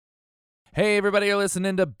Hey everybody, you're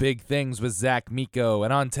listening to Big Things with Zach Miko,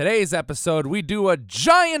 and on today's episode, we do a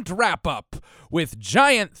giant wrap-up with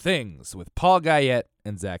Giant Things with Paul Guyette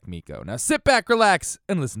and Zach Miko. Now sit back, relax,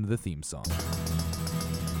 and listen to the theme song.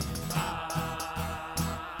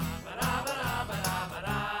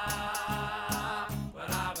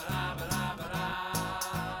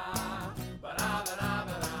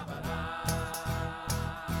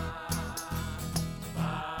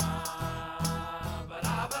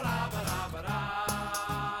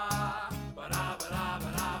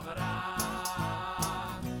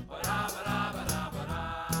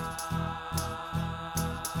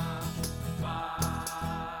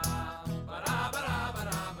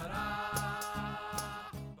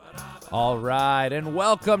 All right, and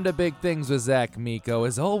welcome to Big Things with Zach Miko.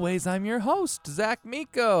 As always, I'm your host, Zach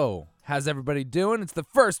Miko. How's everybody doing? It's the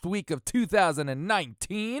first week of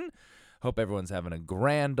 2019. Hope everyone's having a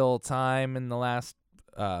grand old time in the last,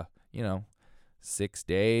 6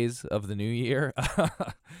 days of the new year.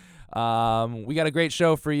 We got a great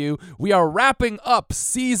show for you. We are wrapping up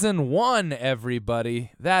season 1,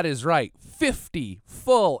 everybody. That is right, 50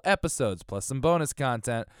 full episodes plus some bonus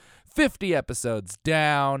content. 50 episodes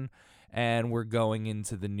down. And we're going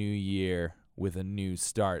into the new year with a new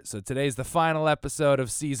start. So today's the final episode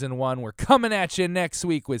of Season 1. We're coming at you next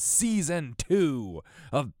week with Season 2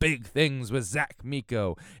 of Big Things with Zach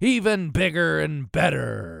Miko. Even bigger and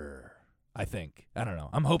better, I think. I don't know.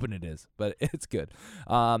 I'm hoping it is, but it's good.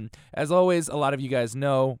 As always, a lot of you guys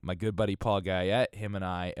know my good buddy Paul Guyette. Him and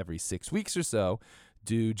I, every 6 weeks or so,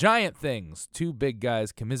 do Giant Things. Two big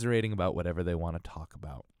guys commiserating about whatever they want to talk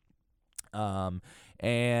about.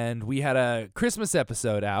 And we had a Christmas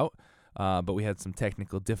episode out, but we had some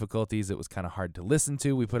technical difficulties. It was kind of hard to listen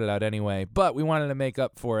to. We put it out anyway, but we wanted to make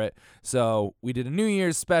up for it. So we did a New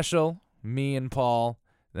Year's special, me and Paul.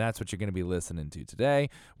 That's what you're going to be listening to today.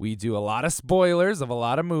 We do a lot of spoilers of a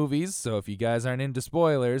lot of movies, so if you guys aren't into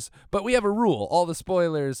spoilers, but we have a rule. All the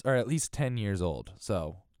spoilers are at least 10 years old,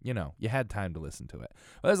 so you know, you had time to listen to it.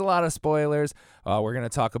 Well, there's a lot of spoilers. We're going to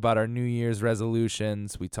talk about our New Year's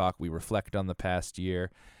resolutions. We reflect on the past year,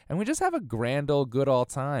 and we just have a grand old good all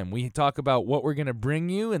time. We talk about what we're going to bring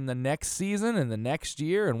you in the next season and the next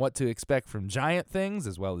year and what to expect from Giant Things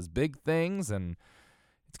as well as Big Things, and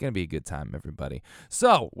it's going to be a good time, everybody.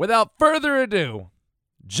 So, without further ado,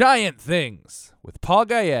 Giant Things with Paul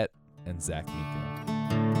Guyette and Zach Miko.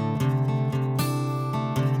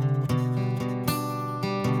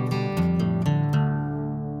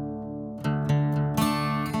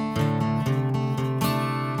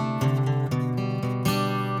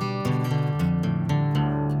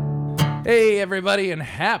 Hey, everybody, and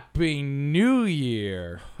Happy New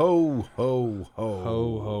Year. Ho, ho, ho.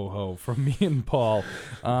 Ho, ho, ho. From me and Paul.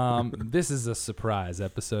 This is a surprise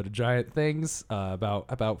episode of Giant Things,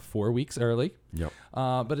 about 4 weeks early. Yep.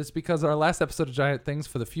 But it's because our last episode of Giant Things,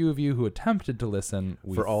 for the few of you who attempted to listen,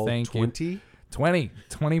 we for all thank 20? you. 20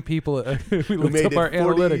 people. We looked made up our 40,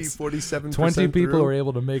 analytics. 47% 20 people through? were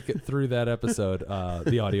able to make it through that episode.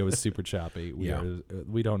 The audio was super choppy.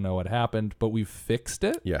 We don't know what happened, but we fixed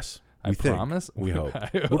it. Yes. I promise. We hope.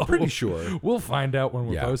 We're pretty sure. We'll find out when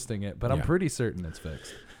we're posting it, but I'm pretty certain it's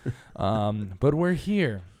fixed. But we're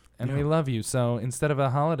here, and we love you. So instead of a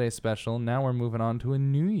holiday special, now we're moving on to a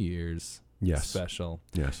New Year's special.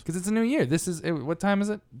 Yes. Because it's a new year. This is what time is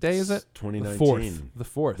it? Day is it? 2019. The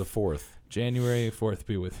 4th. The 4th. January 4th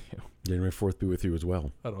be with you. January 4th be with you as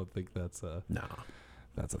well. I don't think that's a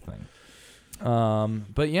thing.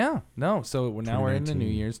 But yeah, no. So now we're in the New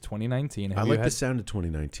Year's 2019. I like the sound of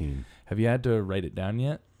 2019. Have you had to write it down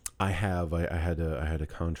yet? I have. I had a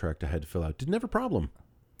contract I had to fill out. Didn't have a problem.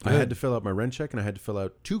 Good. I had to fill out my rent check, and I had to fill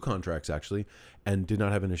out 2 contracts actually, and did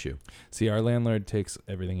not have an issue. See, our landlord takes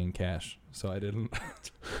everything in cash, so I didn't.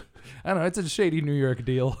 I don't know. It's a shady New York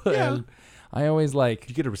deal. Yeah. And I always like. Did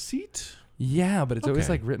you get a receipt? Yeah, but it's always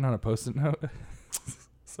Okay. like written on a Post-it note.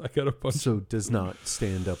 So I got a bunch. So does not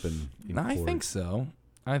stand up in I court. think so.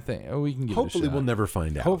 I think we can give Hopefully it a shot. we'll never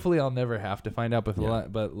find out. Hopefully I'll never have to find out.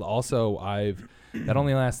 But also that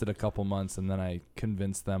only lasted a couple months, and then I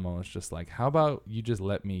convinced them. I was just like, how about you just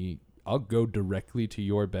let me? I'll go directly to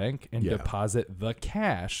your bank and deposit the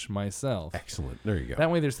cash myself. Excellent. There you go.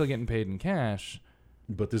 That way they're still getting paid in cash.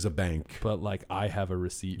 But there's a bank. But like I have a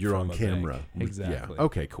receipt. You're from on a camera. bank. Exactly. Yeah.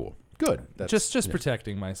 Okay, cool. Good. That's, Just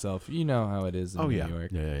protecting myself. You know how it is in New York.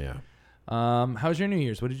 Yeah. How's your New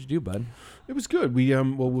Year's? What did you do, bud? It was good. We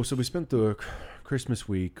so we spent the Christmas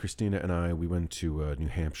week. Christina and I, we went to New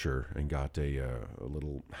Hampshire and got a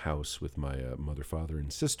little house with my mother, father,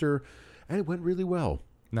 and sister, and it went really well.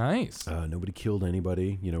 Nice. Nobody killed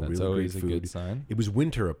anybody. You know, That's really always great a food. good sign. It was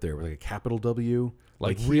winter up there with like a capital W.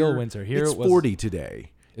 Like real here, winter. Here it's it was 40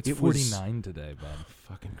 today. It's It was- 49 today, bud.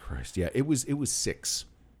 Fucking Christ. Yeah, it was 6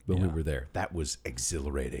 when we Yeah. were there. That was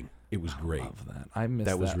exhilarating. It was great. I love that. I miss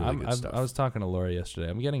that. That was really good stuff. I was talking to Laura yesterday.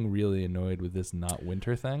 I'm getting really annoyed with this not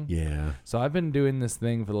winter thing. Yeah. So I've been doing this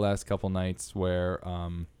thing for the last couple nights where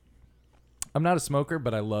I'm not a smoker,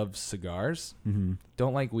 but I love cigars. Mm-hmm.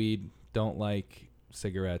 Don't like weed. Don't like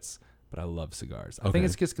cigarettes, but I love cigars. I Okay. think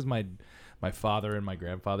it's just because my father and my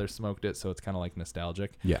grandfather smoked it, so it's kind of like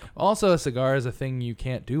nostalgic. Yeah. Also, a cigar is a thing you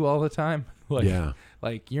can't do all the time. Like, Yeah.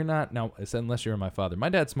 Like you're not now, unless you're my father. My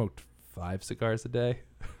dad smoked 5 cigars a day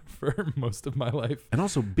for most of my life. And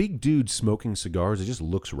also, big dudes smoking cigars, it just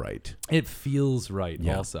looks right. It feels right,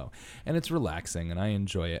 Yeah. also, and it's relaxing, and I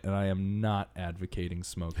enjoy it. And I am not advocating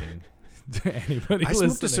smoking to anybody I listening.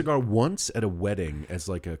 smoked a cigar once at a wedding as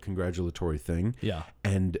like a congratulatory thing. Yeah.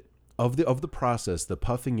 And of the process, the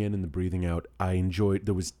puffing in and the breathing out, I enjoyed.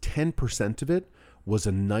 There was 10% of it was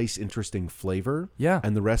a nice, interesting flavor. Yeah.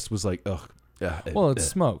 And the rest was like, ugh. Well, it's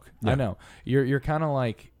smoke. Yeah. I know. You're kind of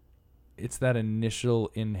like, it's that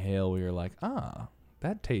initial inhale where you're like,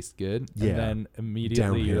 that tastes good. Yeah. And then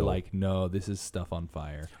immediately you're Downhill. like, no, this is stuff on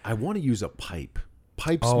fire. I want to use a pipe.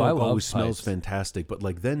 Pipe Oh, smoke I love always smells pipes. fantastic, but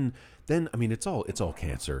like then I mean it's all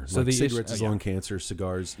cancer. So Like the issue- cigarettes is yeah. lung cancer,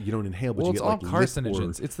 cigars you don't inhale, but Well, you it's get all like lip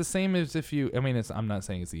carcinogens. or- It's the same as if you, I mean, I'm not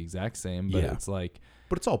saying it's the exact same, but Yeah. it's like,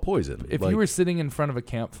 but it's all poison. if Like, you were sitting in front of a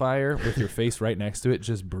campfire with your face right next to it,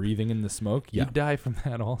 just breathing in the smoke, Yeah. you'd die from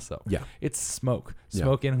that also. Yeah. It's smoke. Yeah.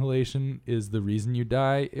 Smoke inhalation is the reason you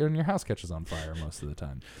die, and your house catches on fire most of the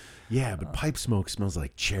time. yeah, but pipe smoke smells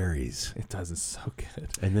like cherries. It does. It's so good.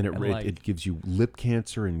 And then And, like- it gives you lip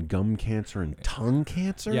cancer and gum cancer and tongue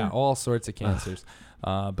cancer. Yeah, all sorts of cancers.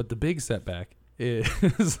 But the big setback is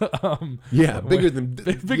Yeah, bigger when- than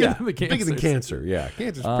bigger yeah, than the bigger than cancers. cancer. Yeah,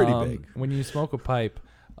 cancer's pretty big. When you smoke a pipe,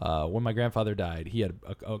 when my grandfather died, he had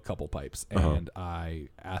a couple pipes, Uh-huh. and I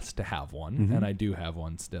asked to have one, Mhm. and I do have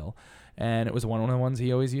one still. And it was one of the ones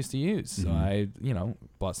he always used to use. So Mhm. I,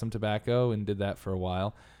 bought some tobacco and did that for a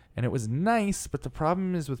while. And it was nice, but the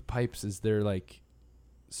problem is with pipes is they're like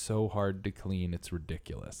so hard to clean. It's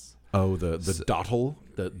ridiculous. Oh, the So- dottle,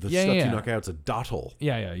 the Yeah, stuff yeah. you knock out's a dottle.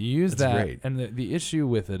 Yeah, you use That's that. great. And the issue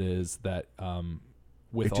with it is that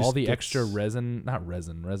with It all just the gets- extra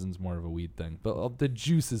resin's more of a weed thing, but all the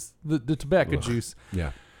juices, the tobacco Ugh. juice,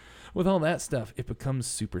 Yeah. with all that stuff, it becomes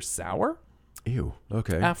super sour Ew.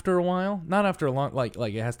 Okay. after a while. Not after a long, like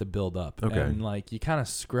it has to build up. Okay. And like you kind of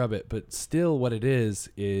scrub it, but still what it is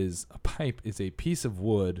a pipe is a piece of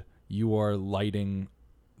wood you are lighting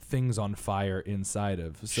things on fire inside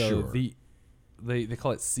of. So Sure. they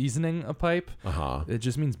call it seasoning a pipe. Uh-huh. It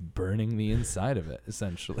just means burning the inside of it,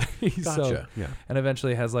 essentially. Gotcha. So, yeah. and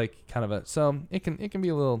eventually it has like kind of it can be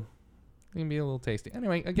a little tasty.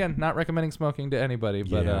 Anyway, again, not recommending smoking to anybody,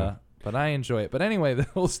 but Yeah. but I enjoy it. But anyway, the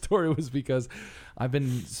whole story was because I've been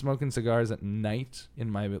smoking cigars at night in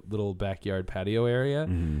my little backyard patio area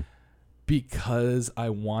Mhm. because I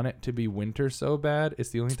want it to be winter so bad. It's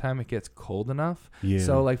the only time it gets cold enough. Yeah.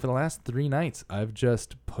 So like for the last 3 nights, I've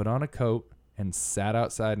just put on a coat and sat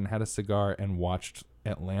outside and had a cigar and watched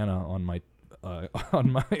Atlanta on my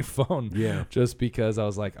phone. Yeah. Just because I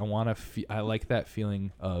was like, I like that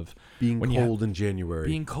feeling of Being when you cold in January.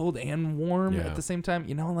 being cold and warm Yeah. at the same time.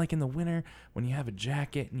 Like in the winter when you have a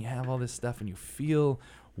jacket and you have all this stuff and you feel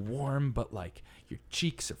warm, but like your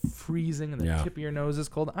cheeks are freezing and the Yeah. tip of your nose is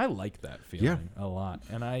cold. I like that feeling a lot.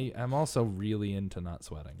 And I'm also really into not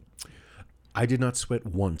sweating. I did not sweat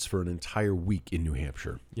once for an entire week in New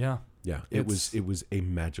Hampshire. Yeah. Yeah. It was a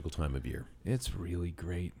magical time of year. It's really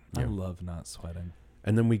great. I Yeah. love not sweating.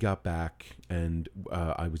 And then we got back, and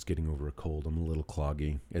I was getting over a cold. I'm a little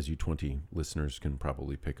cloggy, as you 20 listeners can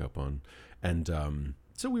probably pick up on. And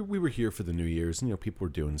so we were here for the New Year's, and people were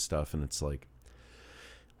doing stuff, and it's like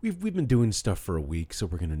we've been doing stuff for a week, so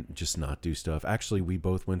we're gonna just not do stuff. Actually, we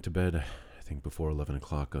both went to bed, I think, before 11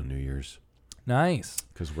 o'clock on New Year's Nice.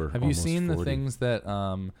 because we're. Have you almost seen 40. the things that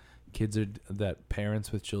that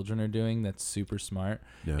parents with children are doing that's super smart?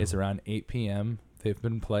 Yeah. It's around 8 p.m. They've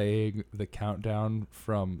been playing the countdown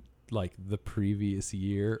from like the previous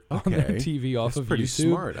year on their Okay. TV off That's of pretty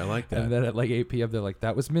YouTube. smart. I like that. And then at like 8 p.m. they're like,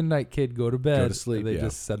 "That was midnight, kid. Go to bed." Go to sleep, And they yeah.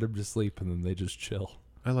 just send them to sleep, and then they just chill.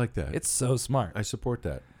 I like that. It's so smart. I support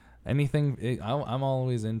that. I'm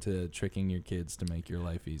always into tricking your kids to make your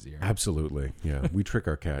life easier. Absolutely. Yeah. We trick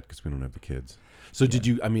our cat because we don't have the kids. So did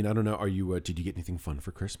you, I don't know, did you get anything fun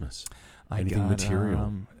for Christmas? Anything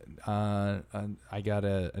material? I got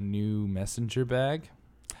a new messenger bag.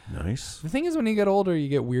 Nice. The thing is, when you get older, you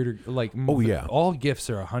get weirder. Like, yeah. all gifts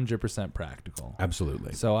are 100% practical.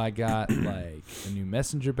 Absolutely. So I got like a new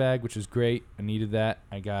messenger bag, which is great. I needed that.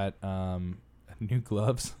 I got new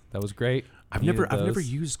gloves. That was great. I've never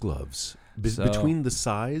used gloves. So- Between the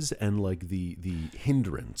size and like the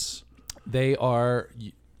hindrance. They are.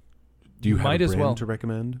 Do you have might a as brand well to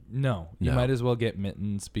recommend? No, you No. might as well get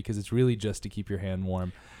mittens because it's really just to keep your hand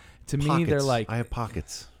warm. To me, they're Pockets. like, I have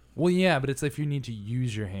pockets. well, yeah, but it's if you need to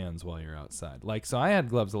use your hands while you're outside. Like, so I had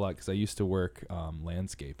gloves a lot because I used to work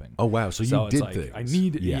landscaping. Oh wow! So you it's did like, things.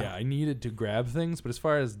 I needed to grab things, but as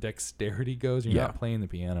far as dexterity goes, you're Yeah. not playing the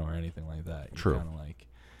piano or anything like that. You're True. kind of like,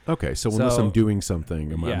 Okay, so unless I'm doing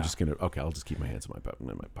something, I'm Yeah. just gonna. Okay, I'll just keep my hands in my pockets.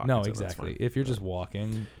 no, and that's exactly. fine. If you're just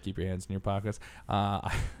walking, keep your hands in your pockets.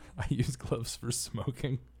 I use gloves for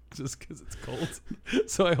smoking just because it's cold.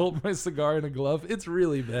 So I hold my cigar in a glove. It's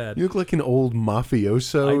really bad. You look like an old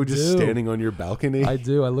mafioso I just do. standing on your balcony. I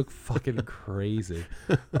do. I look fucking crazy.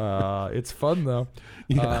 It's fun though.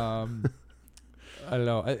 Yeah. I don't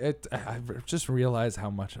know. I just realized how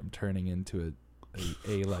much I'm turning into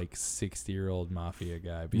a like 60-year-old mafia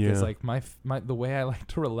guy because Yeah. like my the way I like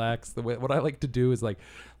to relax, what I like to do is like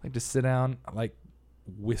to sit down. I like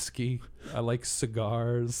whiskey. I like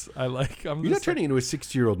cigars. I'm You're just not turning into a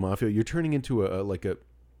 60-year-old mafia. You're turning into a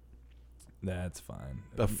That's fine.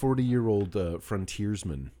 40-year-old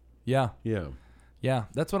frontiersman. Yeah. Yeah. Yeah,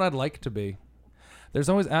 that's what I'd like to be. There's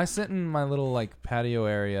always I sit in my little like patio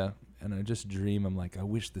area and I just dream. I'm like, I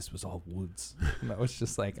wish this was all woods. And I was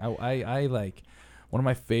just like, I like one of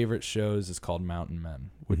my favorite shows is called Mountain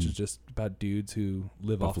Men, which is just about dudes who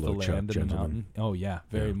live Buffalo off the Chuck land in the gentlemen. mountain. Oh yeah,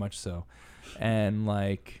 very Yeah. much so. And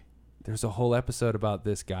like, there's a whole episode about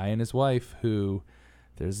this guy and his wife who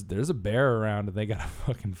there's a bear around and they gotta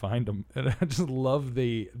fucking find him. And I just love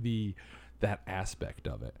that aspect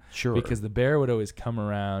of it. Sure. Because the bear would always come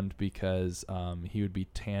around because he would be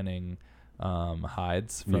tanning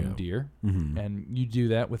hides from Yeah. deer. Mhm. And you do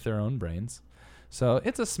that with their own brains. So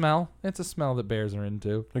it's a smell. It's a smell that bears are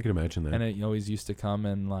into. I can imagine that. And it always used to come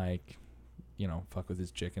and like, fuck with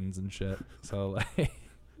his chickens and shit. So like,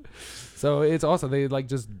 so it's also, they like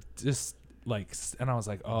just like, and I was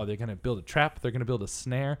like, oh, they're going to build a trap. They're going to build a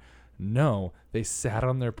snare. No, they sat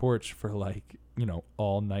on their porch for like,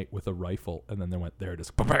 all night with a rifle. And then they went there,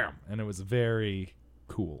 just bam. And it was very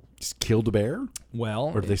cool. Just killed a bear? Well,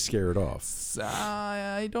 Or did they scare it off?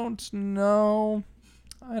 I don't know.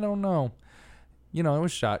 It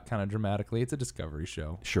was shot kind of dramatically. It's a Discovery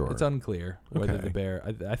show. Sure. It's unclear whether Okay. the bear.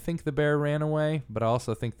 I think the bear ran away, but I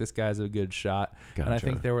also think this guy's a good shot. And I Gotcha.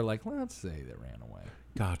 think they were like, let's say they ran away.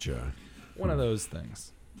 Gotcha. One of those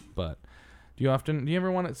things. But do you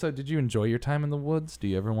ever want to? So did you enjoy your time in the woods? Do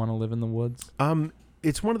you ever want to live in the woods?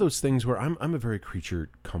 It's one of those things where I'm a very creature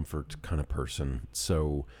comfort kind of person.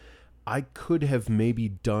 So I could have maybe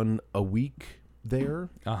done a week there,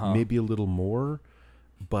 maybe a little more,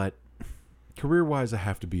 but career-wise, I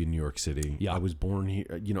have to be in New York City. Yeah. I was born here.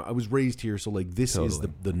 I was raised here, so like this is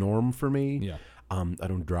Totally. the norm for me. Yeah. I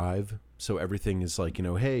don't drive, so everything is like,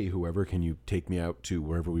 hey, whoever, can you take me out to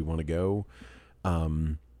wherever we want to go?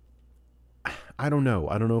 I don't know.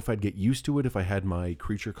 I don't know if I'd get used to it if I had my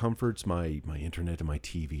creature comforts, my internet and my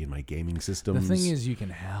TV and my gaming systems. The thing is, you can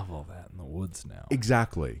have all that in the woods now.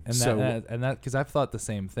 Exactly. And that because I've thought the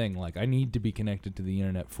same thing. Like, I need to be connected to the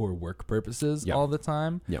internet for work purposes Yeah. all the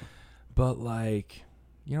time. Yeah. But like,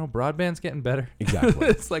 broadband's getting better. Exactly.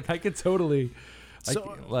 It's like I could totally.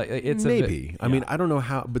 So, It's maybe. A I mean, I don't know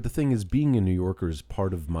how, but the thing is, being a New Yorker is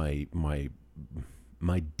part of my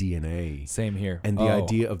DNA. same here. And the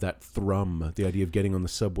idea of that thrum, the idea of getting on the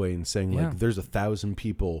subway and saying, Yeah. like, there's 1,000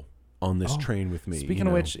 people on this train with me. Speaking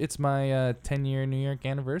of which, it's my 10-year New York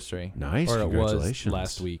anniversary. Nice. Or it was Congratulations.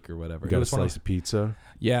 last week or whatever. You It got a was one of- slice of pizza,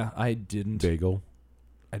 Yeah, I didn't. bagel.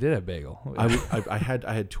 I did have bagel. I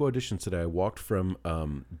had two auditions today. I walked from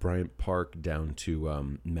Bryant Park down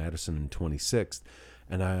to Madison and 26th,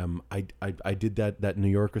 and I did that New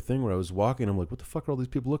Yorker thing where I was walking. I'm like, what the fuck are all these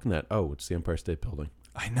people looking at? Oh, it's the Empire State Building.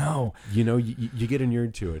 I know. You get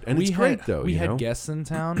inured to it, and it's great though. We had guests in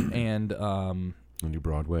town, and on New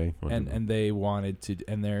Broadway, and they wanted to,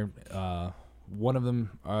 and they're one of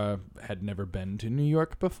them had never been to New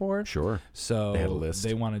York before. Sure. So They had a list.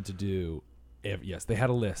 They wanted to do. Yes, they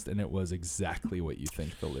had a list, and it was exactly what you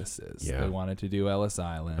think the list is. Yeah. They wanted to do Ellis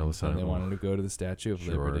Island. Ellis And they Island. wanted to go to the Statue of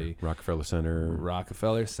Sure. Liberty. Rockefeller Center.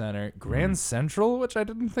 Rockefeller Center. Grand Central, which I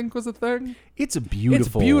didn't think was a thing. It's a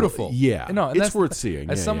beautiful. It's beautiful. Yeah. No, and it's that's worth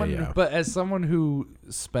seeing. As Yeah, someone, yeah. but as someone who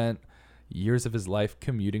spent, years of his life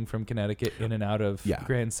commuting from Connecticut in and out of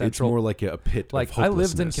Grand Central. It's more like a pit like of I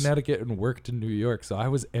lived in hopelessness. Connecticut and worked in New York, so I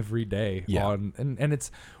was every day on, and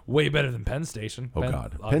it's way better than Penn Station. Oh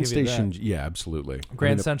God, Penn Station, yeah, absolutely.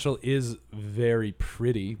 Grand Central is very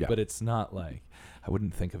pretty, but it's not like, I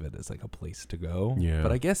wouldn't think of it as like a place to go. Yeah.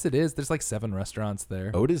 But I guess it is. There's like 7 restaurants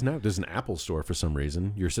there. Oh, it is now. There's an Apple store for some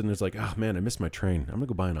reason. You're sitting there, it's like, oh man, I missed my train. I'm gonna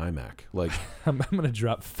go buy an iMac. Like, I'm gonna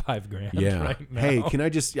drop $5,000 right now. Hey, can I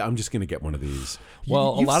just? I'm just gonna get one of these.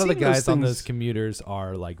 Well, a lot of the guys on those things, commuters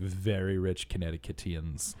are like very rich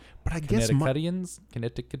Connecticutians. but I guess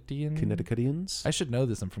Connecticutians. I should know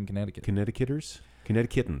this. I'm from Connecticut. Connecticuters.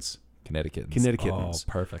 Connecticutans.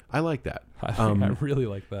 Oh, perfect. I like that. I really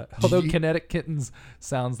like that. Although Connecticutans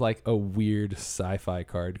sounds like a weird sci-fi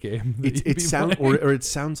card game. It sounds or it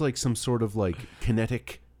sounds like some sort of like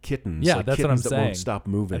kinetic kittens. Yeah, like that's what I'm kittens that saying. won't stop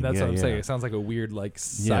moving. And that's what I'm saying. It sounds like a weird like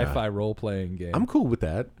sci-fi role-playing game. I'm cool with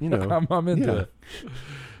that. You know, I'm into it.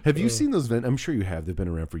 Have you seen those? I'm sure you have. They've been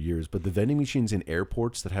around for years. But the vending machines in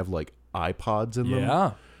airports that have like iPods in them.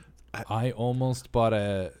 Yeah, I almost bought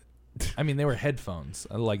a. I mean, they were headphones.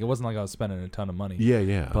 Like, it wasn't like I was spending a ton of money.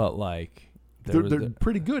 Yeah. But like, they're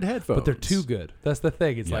pretty good headphones. But they're too good. That's the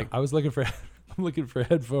thing. It's like I was looking for. I'm looking for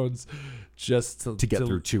headphones just to get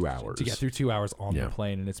through 2 hours. To get through 2 hours on the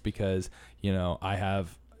plane, and it's because I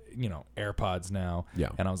have AirPods now. Yeah.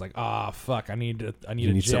 And I was like, fuck, I need a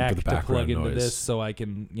jack to plug into this so I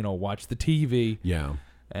can watch the TV. Yeah.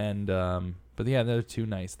 And but yeah, they're too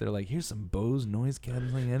nice. They're like, here's some Bose noise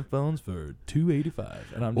canceling headphones for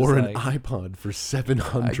 $285, and I'm just or like, an iPod for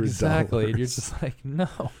 $700. Exactly. And you're just like, no,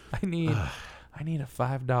 I need a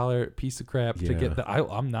 $5 piece of crap to get that.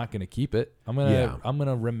 I'm not gonna keep it. I'm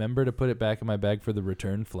gonna remember to put it back in my bag for the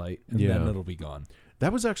return flight, and then it'll be gone.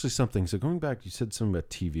 That was actually something. So going back, you said something about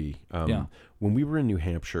TV. When we were in New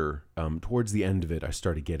Hampshire, towards the end of it, I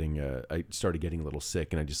started getting a little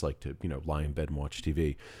sick, and I just like to lie in bed and watch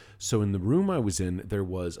TV. So in the room I was in, there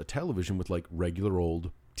was a television with like regular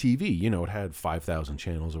old TV. It had 5,000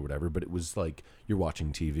 channels or whatever, but it was like you're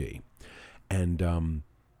watching TV. And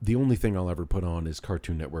the only thing I'll ever put on is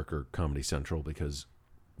Cartoon Network or Comedy Central, because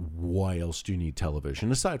why else do you need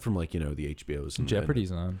television aside from like the HBOs? And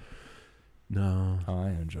Jeopardy's on. No. Oh, I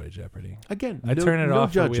enjoy Jeopardy. Again, I turn it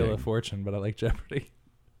off judging. for Wheel of Fortune, but I like Jeopardy.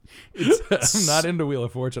 I'm not into Wheel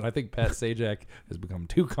of Fortune. I think Pat Sajak has become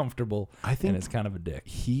too comfortable, and is kind of a dick.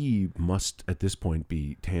 He must, at this point,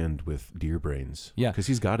 be tanned with deer brains. Yeah. Because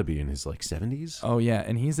he's got to be in his, 70s. Oh, yeah,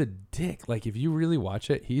 and he's a dick. Like, if you really watch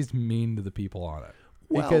it, he's mean to the people on it.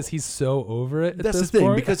 Well, because he's so over it at that's this the thing,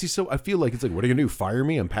 point. because he's so... I feel like it's like, what are you going to do? Fire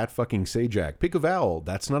me? I'm Pat fucking Sajak. Pick a vowel.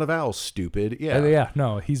 That's not a vowel, stupid. Yeah.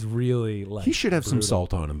 No, he's really, like... He should have brutal. some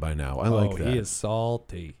salt on him by now. I like that. He is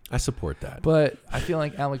salty. I support that. But I feel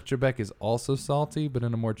like Alex Trebek is also salty, but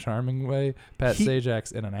in a more charming way. Pat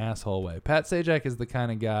Sajak's in an asshole way. Pat Sajak is the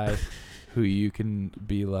kind of guy who you can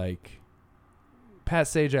be like... Pat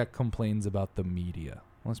Sajak complains about the media.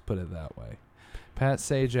 Let's put it that way. Pat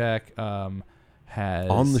Sajak... has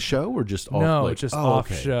on the show or just off? No, just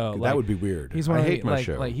off show. That would be weird. He's I hate my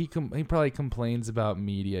show. Like he probably complains about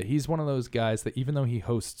media. He's one of those guys that even though he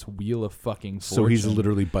hosts Wheel of fucking Fortune, so he's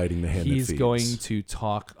literally biting the hand that feeds. He's going to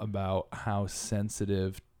talk about how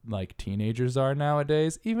sensitive like teenagers are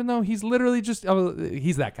nowadays, even though he's literally just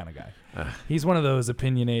he's that kind of guy. He's one of those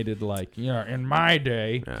opinionated like, in my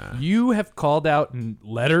day, you have called out in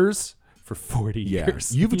letters for 40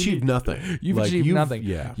 years. You've achieved nothing. You've achieved nothing.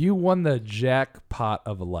 Yeah. You won the jackpot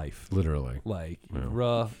of a life. Literally. Like,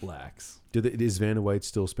 relax. Is Vanna White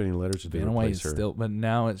still spinning letters? Vanna White is still, but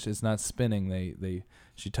now it's not spinning.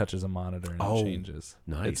 She touches a monitor and it changes.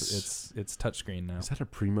 Nice. It's touchscreen now. Is that a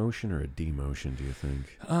pre-motion or a demotion, do you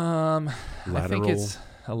think? I think it's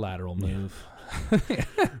a lateral move. Yeah.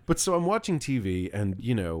 But so I'm watching TV and,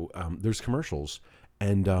 there's commercials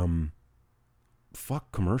and,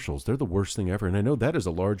 fuck commercials. They're the worst thing ever. And I know that is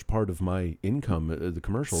a large part of my income, the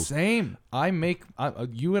commercials. Same.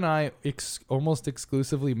 You and I almost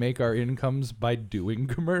exclusively make our incomes by doing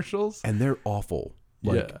commercials. And they're awful.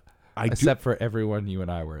 Except for everyone you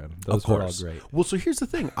and I were in. Those were all great. Well, so here's the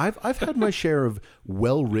thing. I've had my share of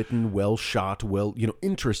well-written, well-shot,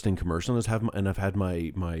 interesting commercials. And I've had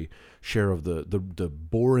my share of the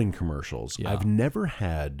boring commercials. Yeah. I've never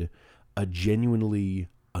had a genuinely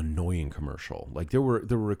annoying commercial. Like there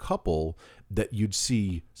were a couple that you'd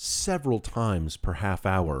see several times per half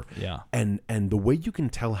hour. Yeah. And the way you can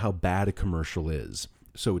tell how bad a commercial is,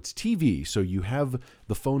 so it's TV, so you have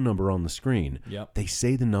the phone number on the screen. Yep. They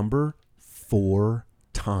say the number 4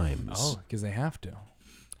 times. Oh, because they have to.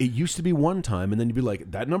 It used to be 1 time, and then you'd be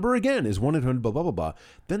like, that number again is 1-800 blah blah blah blah.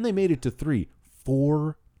 Then they made it to 3,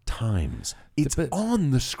 4 times. It's But-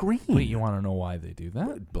 on the screen. Wait, you want to know why they do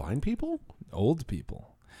that? Blind people? Old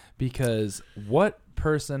people. Because what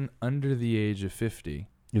person under the age of 50,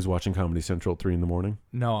 Is watching Comedy Central at 3 a.m.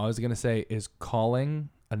 no, I was going to say, is calling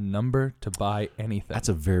a number to buy anything? That's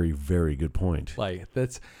a very, very good point. Like,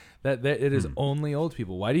 that it is only old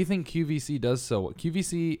people. Why do you think QVC does so?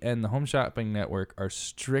 QVC and the Home Shopping Network are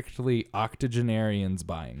strictly octogenarians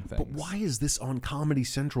buying things. But why is this on Comedy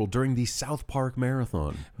Central during the South Park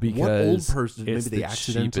Marathon? Because what old person? it's Maybe they the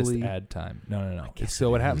accidentally. cheapest ad time. No. guess So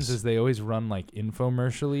it what happens is. is they always run like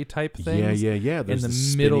infomercially type things. Yeah. There's in the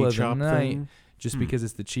spinny middle of the chop night, thing. just because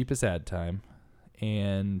it's the cheapest ad time,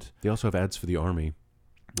 and They also have ads for the Army.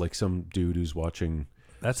 Like some dude who's watching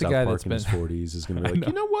that's South a guy Park that's in been. his 40s is going to I be like, know.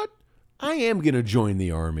 you know what? I am going to join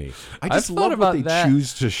the Army. I just I've love thought what they about that.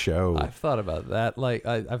 choose to show. I've thought about that. Like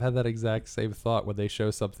I've had that exact same thought when they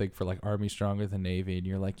show something for like Army Stronger Than Navy, and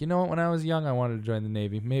you're like, you know what? When I was young, I wanted to join the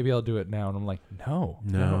Navy. Maybe I'll do it now. And I'm like,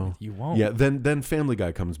 no, you won't. Yeah, then Family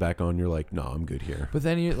Guy comes back on. You're like, no, I'm good here. But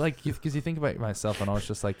then you like, because you think about myself, and I was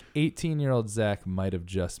just like, 18-year-old Zach might have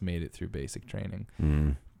just made it through basic training.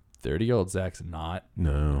 30-year-old Zach's not.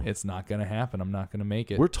 No. It's not going to happen. I'm not going to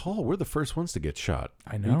make it. We're tall. We're the first ones to get shot.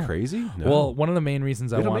 I know. Are you crazy? No. Well, one of the main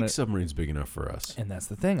reasons they I don't wanted, make submarines big enough for us. and that's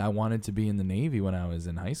the thing, I wanted to be in the Navy when I was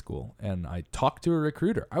in high school, and I talked to a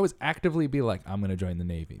recruiter. I was actively be like, I'm going to join the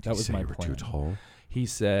Navy. That was my you were plan. too tall. He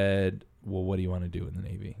said, well, what do you want to do in the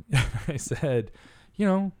Navy? I said,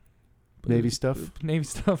 Navy stuff. Navy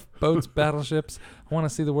stuff, boats, battleships. I want to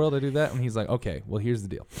see the world. I do that. And he's like, okay, well, here's the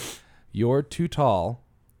deal. You're too tall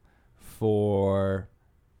for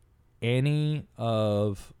any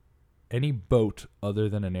boat other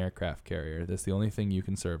than an aircraft carrier. That's the only thing you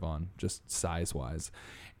can serve on, just size-wise.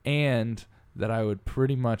 And that I would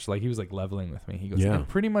pretty much, like, he was like leveling with me. He goes, Yeah. and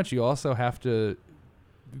pretty much you also have to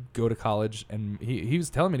go to college. And he was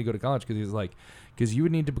telling me to go to college because he was like, because you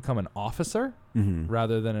would need to become an officer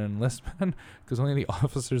rather than an enlistment, because only the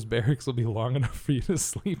officers' barracks will be long enough for you to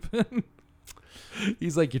sleep in.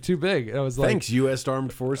 He's like, you're too big. And I was like, Thanks, U.S.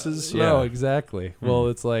 Armed Forces. no, exactly. Well,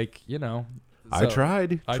 it's like, I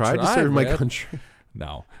tried I to tried, serve my man. country.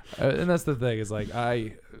 No. And that's the thing is like,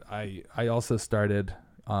 I also started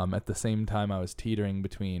at the same time I was teetering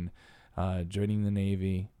between joining the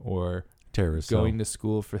Navy or Terrorist going cell. to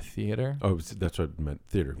school for theater. Oh, that's what I meant.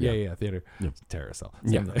 Theater. Yeah, theater. Yeah. Terror cell.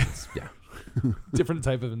 Yeah. Same thing. Yeah. Different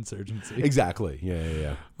type of insurgency. Exactly.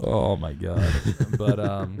 Yeah. Oh my god.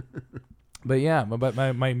 But yeah, but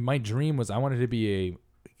my dream was I wanted to be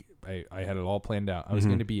I had it all planned out. I was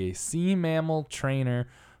going to be a sea mammal trainer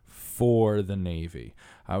for the Navy.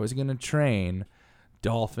 I was going to train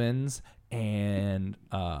dolphins and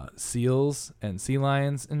seals and sea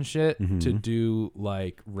lions and shit to do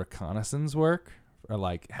like reconnaissance work, or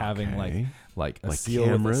like having like a Like seal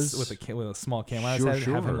cameras? with a small camera. Sure, I was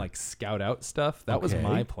having sure. like scout out stuff. That was Okay.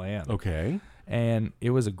 my plan. Okay. And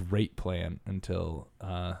it was a great plan until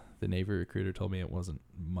the Navy recruiter told me it wasn't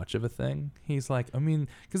much of a thing. He's like, I mean,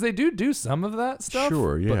 because they do some of that stuff,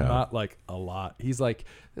 Sure, but yeah. not like a lot. He's like,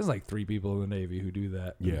 there's like 3 people in the Navy who do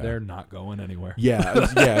that. And Yeah. they're not going anywhere. Yeah.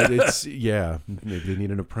 Maybe they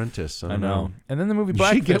need an apprentice. I don't know. And then the movie You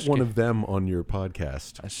Blackfish. should get one of them on your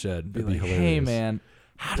podcast. I should be That'd be like, hey hilarious. man,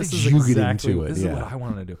 How this did is you exactly, get into it? This is Yeah. what I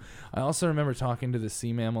wanted to do. I also remember talking to the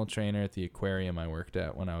sea mammal trainer at the aquarium I worked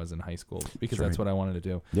at when I was in high school, because that's what I wanted to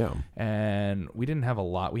do. Yeah. And we didn't have a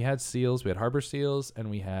lot. We had seals, we had harbor seals, and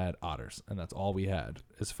we had otters, and that's all we had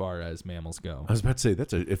as far as mammals go. I was about to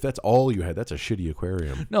say if that's all you had, that's a shitty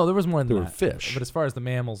aquarium. No, there was more than There were that. fish. But as far as the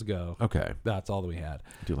mammals go, Okay. that's all that we had.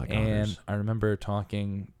 I do like And otters. I remember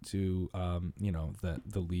talking to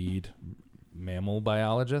the lead mammal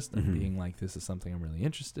biologist and being like, this is something I'm really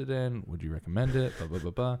interested in. Would you recommend it? Blah, blah,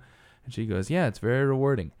 blah, blah. And she goes, yeah, it's very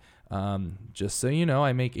rewarding. Just so you know,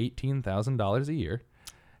 I make $18,000 a year.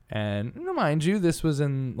 And mind you, this was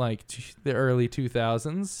in like the early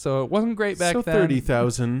 2000s, so it wasn't great back so then.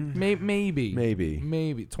 30,000. Maybe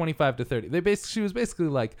 25 to 30. She was basically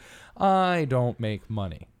like, I don't make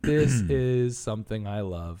money. This is something I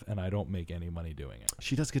love, and I don't make any money doing it.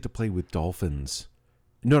 She does get to play with dolphins.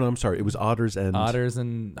 No, I'm sorry. It was otters and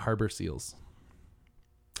Harbor seals.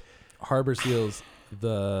 Harbor seals,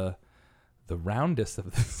 the roundest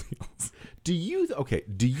of the seals. Do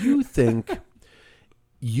you think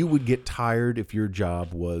you would get tired if your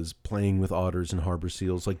job was playing with otters and harbor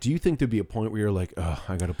seals? Like, do you think there'd be a point where you're like, oh,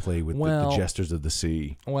 I got to play with the jesters of the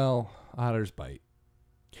sea? Well, otters bite.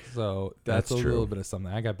 So That's that's a true. little bit of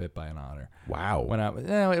something. I got bit by an otter. Wow. When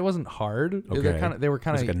it wasn't hard. Okay. They were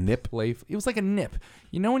kind It of was like a nip? playful. It was like a nip.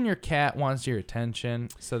 You know when your cat wants your attention,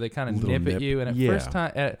 so they kind of Little nip at nip. you, and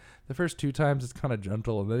Yeah. the first 2 times it's kind of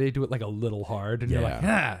gentle, and then they do it like a little hard, and you're like,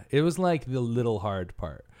 Yeah. It was like the little hard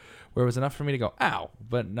part, where it was enough for me to go, ow,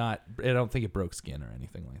 but not. I don't think it broke skin or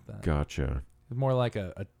anything like that. Gotcha. More like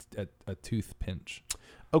a tooth pinch.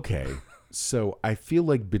 Okay. So I feel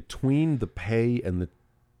like between the pay and the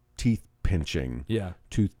teeth pinching, Yeah.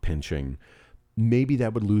 tooth pinching, maybe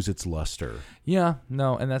that would lose its luster. Yeah.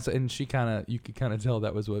 No, and you could kind of tell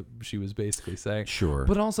that was what she was basically saying. Sure.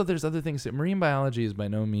 But also, there's other things. Marine biology is by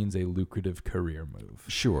no means a lucrative career move.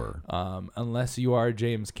 Sure. Unless you are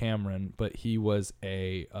James Cameron, but he was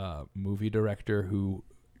a movie director who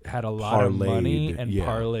had a lot of money and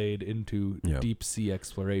parlayed into deep sea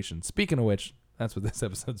exploration. Speaking of which, that's what this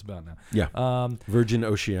episode's about now. Yeah. Virgin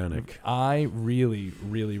Oceanic. I really,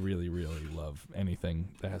 really, really, really love anything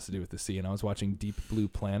that has to do with the sea. And I was watching Deep Blue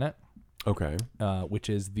Planet, Okay. which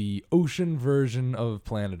is the ocean version of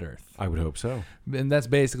Planet Earth. I would hope so. And that's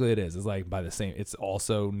basically it is. It's like by the same. It's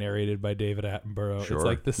also narrated by David Attenborough. Sure. It's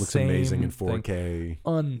like the Looks same amazing in thing. 4K.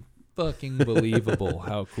 Unfucking believable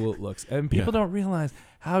how cool it looks. And people don't realize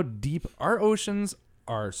how deep our oceans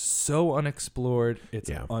are. So unexplored. It's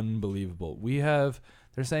unbelievable. They're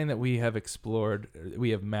saying that we have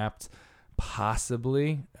mapped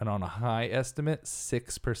possibly, and on a high estimate,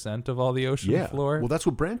 6% of all the ocean floor. Well, that's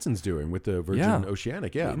what Branson's doing with the Virgin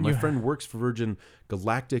Oceanic. Yeah. My friend works for Virgin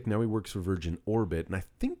Galactic. Now he works for Virgin Orbit. And I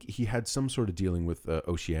think he had some sort of dealing with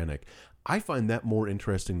Oceanic. I find that more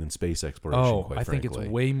interesting than space exploration, quite frankly. Think it's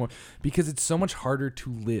way more, because it's so much harder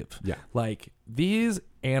to live. Yeah. Like, these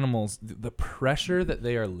animals, the pressure that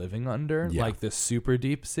they are living under, like the super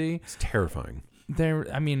deep sea. It's terrifying.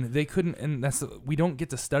 They couldn't, and we don't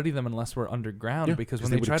get to study them unless we're underground, because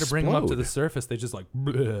when they try to bring them up to the surface, they just like,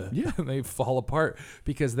 and they fall apart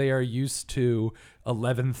because they are used to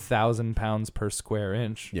 11,000 pounds per square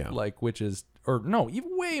inch, which is, or no,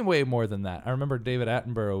 even way more than that. I remember David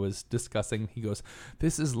Attenborough was discussing, he goes,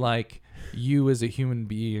 this is like you as a human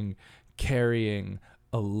being carrying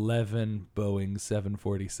 11 Boeing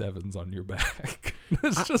 747s on your back.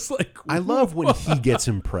 It's just like, I love when he gets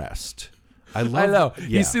impressed. I know.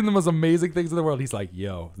 Yeah. He's seen the most amazing things in the world. He's like,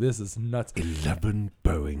 yo, this is nuts. 11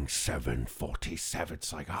 Boeing 747.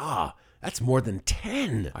 It's like, that's more than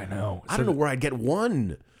 10. I know. I don't know where I'd get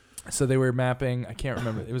one. So they were mapping, I can't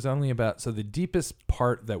remember. It was only about, so the deepest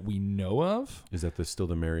part that we know of. Is that still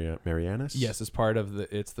the Marianas? Yes, it's part of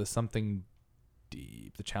it's the something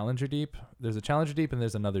deep, the Challenger Deep. There's a Challenger Deep and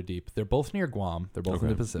there's another deep. They're both near Guam. They're both in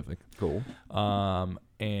the Pacific. Cool.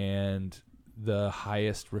 And the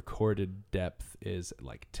highest recorded depth is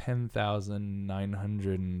like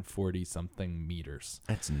 10,940 something meters.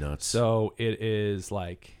 That's nuts. So it is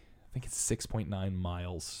like, I think it's 6.9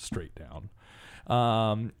 miles straight down.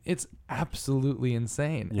 It's absolutely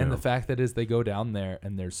insane. Yeah. And the fact that is they go down there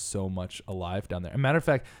and there's so much alive down there. As a matter of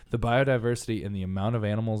fact, the biodiversity and the amount of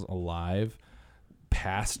animals alive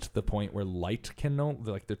past the point where light can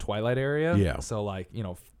like the twilight area. Yeah. So like,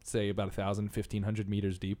 say about 1,500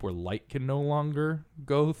 meters deep where light can no longer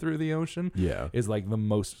go through the ocean. Yeah. Is like the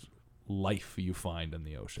most life you find in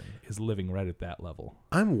the ocean is living right at that level.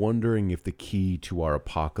 I'm wondering if the key to our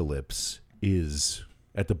apocalypse is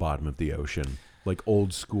at the bottom of the ocean. Like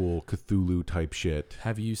old school Cthulhu type shit.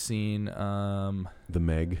 Have you seen The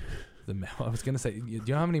Meg? I was gonna say, do you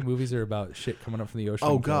know how many movies are about shit coming up from the ocean?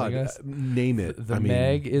 Oh God, name it. The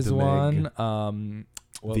Meg is one.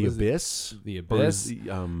 The Abyss. The Abyss.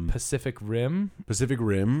 Pacific Rim. Pacific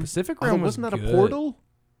Rim. Pacific Rim wasn't that good. a portal?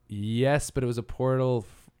 Yes, but it was a portal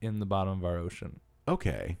in the bottom of our ocean.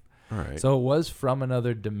 Okay, all right. So it was from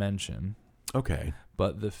another dimension. Okay,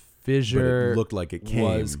 but the fissure but it looked like it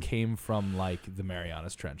came from like the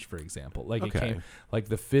Marianas Trench, for example. Like it came like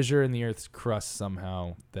the fissure in the Earth's crust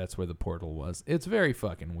somehow. That's where the portal was. It's very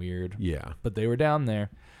fucking weird. Yeah. But they were down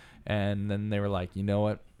there, and then they were like, you know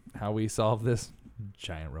what? How we solve this?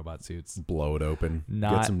 Giant robot suits. Blow it open.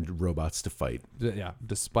 Get some robots to fight. Yeah.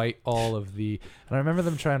 Despite all of and I remember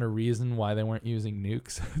them trying to reason why they weren't using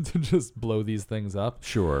nukes to just blow these things up.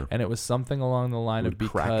 Sure. And it was something along the line of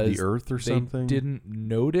because crack the earth or something. They didn't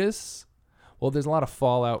notice. Well, there's a lot of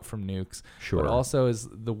fallout from nukes. Sure. But also is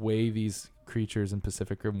the way these creatures in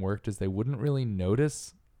Pacific Rim worked is they wouldn't really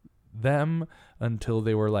notice them until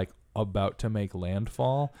they were like about to make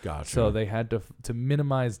landfall. Gotcha. So they had to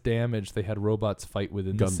minimize damage. They had robots fight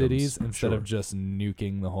within the cities instead of just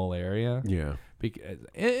nuking the whole area. Yeah. Because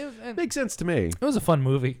it makes sense to me. It was a fun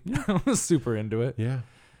movie. I was super into it. Yeah.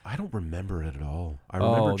 I don't remember it at all. I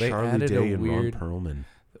remember Charlie Day and Ron Perlman.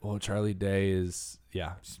 Well, Charlie Day is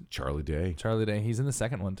Charlie Day. Charlie Day. He's in the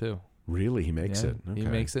second one too. Really, he makes it. Okay. He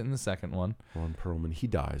makes it in the second one. Ron Perlman. He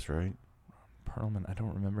dies, right? Perlman. I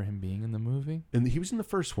don't remember him being in the movie. And he was in the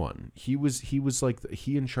first one. He was like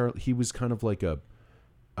he and Charlie. He was kind of like a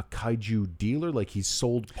kaiju dealer. Like he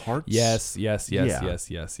sold parts. Yes.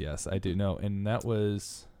 I do know, and that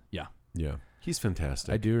was yeah. He's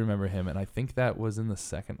fantastic. I do remember him, and I think that was in the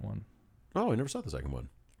second one. Oh, I never saw the second one.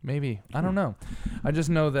 Maybe. I don't know. I just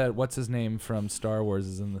know that what's his name from Star Wars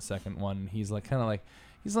is in the second one. He's like kind of like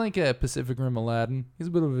he's like a Pacific Rim Aladdin. He's a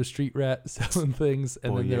bit of a street rat selling things,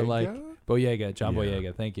 and then they're like Boyega, John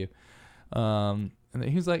Boyega. Thank you. And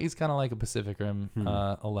he's kind of like a Pacific Rim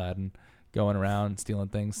Aladdin, going around stealing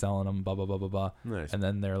things, selling them, blah blah blah blah blah. Nice. And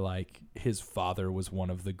then they're like, his father was one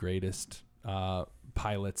of the greatest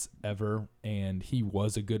pilots ever, and he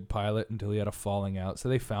was a good pilot until he had a falling out. So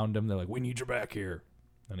they found him. They're like, we need you back here.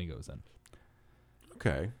 Then he goes in.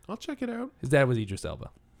 Okay, I'll check it out. His dad was Idris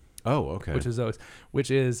Elba. Oh, okay. Which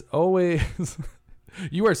is always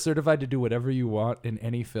you are certified to do whatever you want in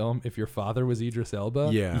any film. If your father was Idris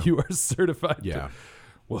Elba, you are certified. Yeah.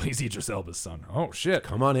 Well, he's Idris Elba's son. Oh shit!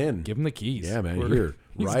 Come on in. Give him the keys. Yeah, man. Here,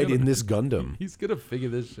 ride in this Gundam. He's gonna figure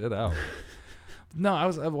this shit out. No, I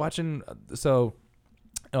was watching.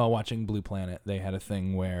 Watching Blue Planet, they had a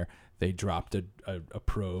thing where they dropped a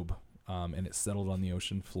probe. And it settled on the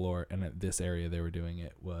ocean floor, and at this area they were doing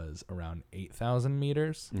it was around 8,000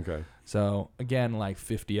 meters. Okay. So again, like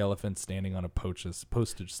 50 elephants standing on a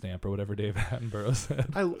postage stamp or whatever Dave Attenborough said.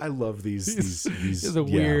 I love these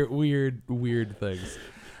weird things.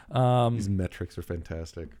 These metrics are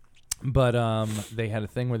fantastic. But they had a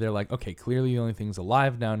thing where they're like, okay, clearly the only things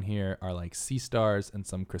alive down here are like sea stars and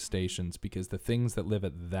some crustaceans, because the things that live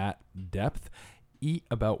at that depth eat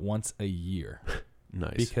about once a year.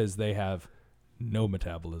 Nice. Because they have no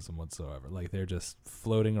metabolism whatsoever. Like they're just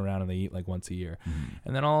floating around and they eat like once a year. Mm.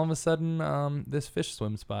 And then all of a sudden, this fish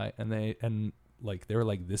swims by and they were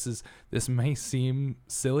like, this may seem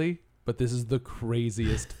silly, but this is the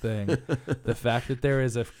craziest thing. The fact that there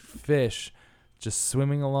is a fish just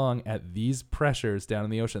swimming along at these pressures down in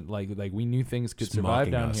the ocean, like we knew things could survive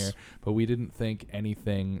down here, but we didn't think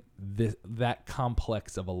anything that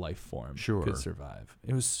complex of a life form could survive.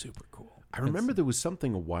 It was super cool. I remember there was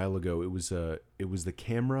something a while ago. It was the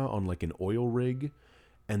camera on like an oil rig,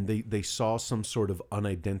 and they saw some sort of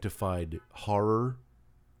unidentified horror.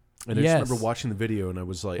 And I just remember watching the video, and I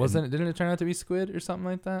was like, didn't it turn out to be squid or something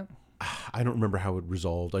like that? I don't remember how it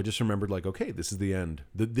resolved. I just remembered like, okay, this is the end.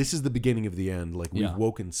 This is the beginning of the end. Like we've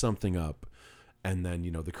woken something up. And then,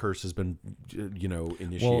 the curse has been,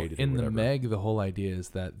 initiated. Well, in the Meg, the whole idea is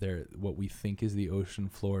that what we think is the ocean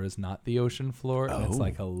floor is not the ocean floor. And it's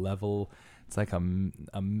like a level, it's like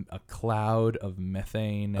a cloud of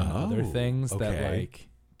methane and other things that like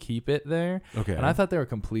keep it there. Okay. And I thought they were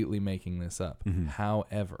completely making this up. Mm-hmm.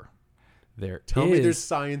 However, Tell me there's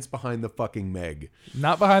science behind the fucking Meg.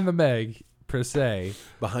 Not behind the Meg per se,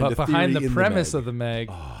 but behind the premise of the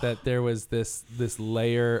Meg, that there was this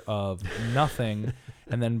layer of nothing,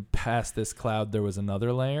 and then past this cloud there was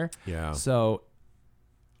another layer. Yeah. So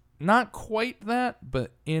not quite that,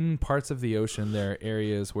 but in parts of the ocean there are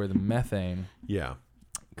areas where the methane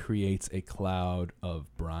creates a cloud of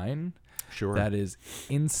brine that is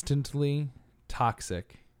instantly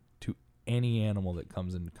toxic to any animal that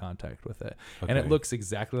comes into contact with it. Okay. And it looks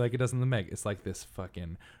exactly like it does in the Meg. It's like this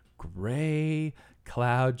fucking gray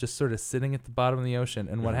cloud just sort of sitting at the bottom of the ocean,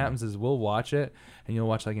 and what happens is we'll watch it, and you'll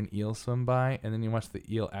watch like an eel swim by, and then you watch the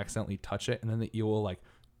eel accidentally touch it, and then the eel will like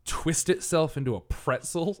twist itself into a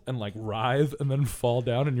pretzel and like writhe and then fall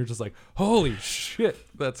down, and you're just like, holy shit,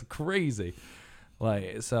 that's crazy.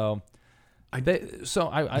 Like so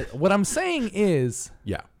I what I'm saying is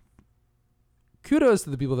kudos to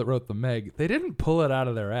the people that wrote the Meg. They didn't pull it out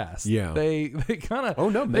of their ass. Yeah. They kind of... Oh,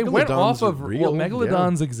 no. They went off of... Real. Well,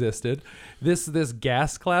 megalodons existed. This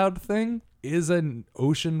gas cloud thing is an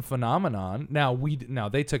ocean phenomenon. Now,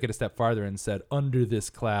 they took it a step farther and said under this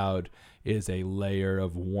cloud is a layer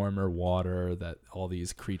of warmer water that all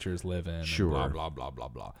these creatures live in. Sure. And blah, blah, blah, blah,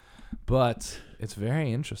 blah. But it's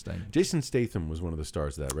very interesting. Jason Statham was one of the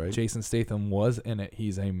stars of that, right? Jason Statham was in it.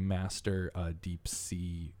 He's a master deep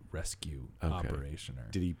sea rescue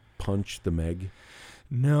operationer. Did he punch the Meg?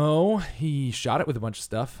 No, he shot it with a bunch of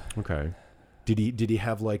stuff. Okay. Did he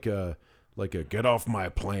have like a get off my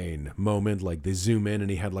plane moment? Like they zoom in and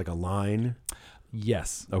he had like a line?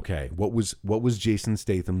 Yes. Okay. What was Jason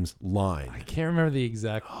Statham's line? I can't remember the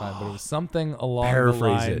exact line, but it was something along the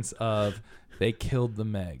lines of they killed the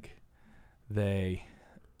Meg. They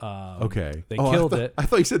killed it. I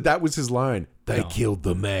thought you said that was his line. They killed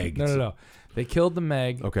the Meg. No. They killed the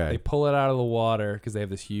Meg. Okay. They pull it out of the water because they have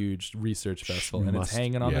this huge research festival, and it's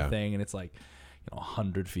hanging on yeah. the thing, and it's like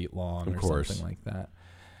 100 feet long Of or course. something like that.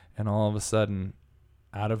 And all of a sudden,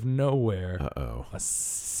 out of nowhere, Uh-oh. a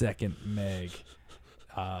second Meg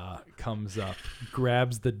comes up,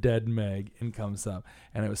 grabs the dead Meg, and comes up.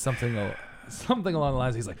 And it was something along the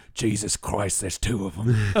lines. He's like, "Jesus Christ, there's two of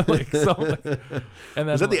them." Like something. And then,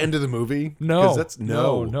 Was that the end of the movie? No, 'Cause that's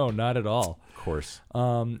no, not at all. Of course.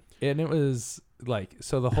 And it was like,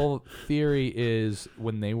 so the whole theory is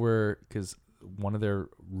when they were, because one of their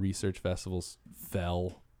research festivals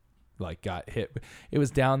fell, like got hit. It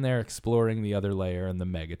was down there exploring the other layer, and the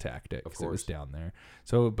Meg attacked it because it was down there.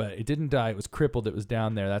 So, but it didn't die. It was crippled. It was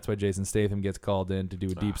down there. That's why Jason Statham gets called in to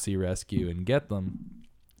do a deep sea rescue and get them.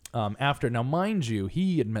 After, now mind you,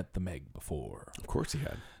 he had met the Meg before. Of course he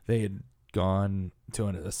had. They had gone to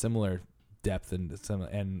a similar depth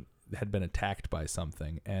and had been attacked by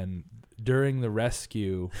something. And during the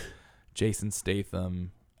rescue, Jason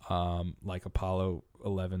Statham, like Apollo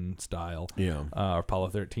 11 style, or Apollo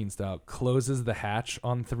 13 style, closes the hatch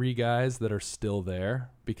on three guys that are still there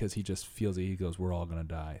because he just feels he goes, we're all gonna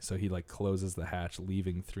die. So he like closes the hatch,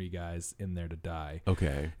 leaving three guys in there to die.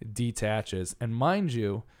 Okay. Detaches, and mind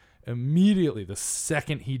you, immediately the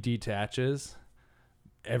second he detaches,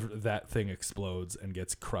 that thing explodes and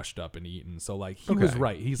gets crushed up and eaten. So like he was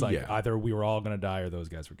right. He's like, either we were all gonna die or those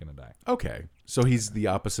guys were gonna die. Okay, so he's the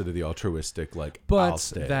opposite of the altruistic, like, But I'll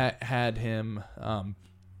stay. that had him,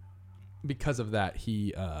 because of that,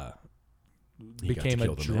 he became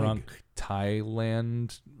a drunk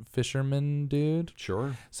Thailand fisherman dude.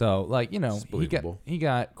 Sure. So like, believable. he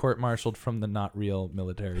got court-martialed from the not real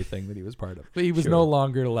military thing that he was part of. But he was no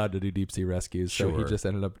longer allowed to do deep sea rescues, so he just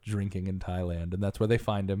ended up drinking in Thailand, and that's where they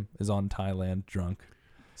find him, is on Thailand drunk.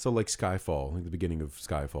 So like Skyfall, like the beginning of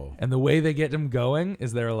Skyfall. And the way they get him going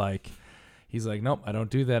is he's like, nope, I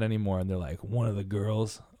don't do that anymore. And they're like, one of the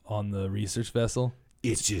girls on the research vessel,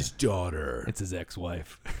 It's his daughter. it's his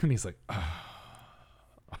ex-wife. And he's like,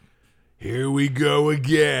 Here we go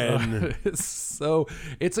again. it's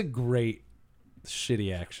a great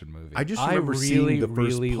shitty action movie. I just remember seeing the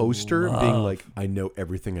first poster and being like, I know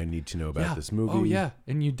everything I need to know about this movie. Oh yeah,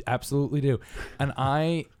 and you absolutely do. And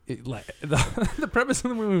the premise of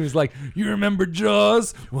the movie was like, you remember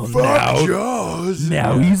Jaws? Well, Fuck Jaws.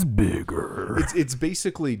 Now he's bigger. It's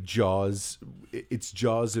basically Jaws. It's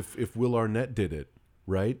Jaws if Will Arnett did it,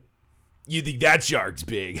 right? You think that shark's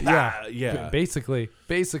big? Yeah, yeah. Basically,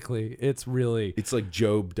 it's really. It's like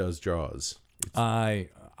Job does Jaws. I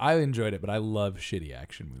enjoyed it, but I love shitty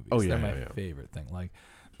action movies. Oh, yeah, They're my favorite thing. Like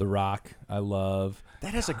The Rock, I love.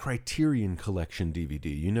 That has a Criterion Collection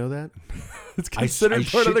DVD. You know that? It's considered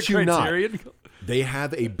part of the shit you not. Criterion. They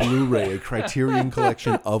have a Blu-ray, a Criterion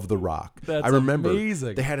Collection of The Rock. That's I remember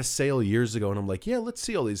amazing. They had a sale years ago, and I'm like, yeah, let's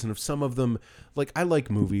see all these. And if some of them, like, I like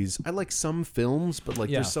movies, I like some films, but like,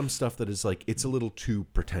 there's some stuff that is like, it's a little too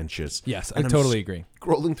pretentious. Yes, and I totally agree.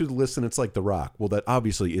 Scrolling through the list, and it's like The Rock. Well, that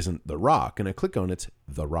obviously isn't The Rock, and I click on it's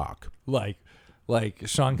The Rock. Like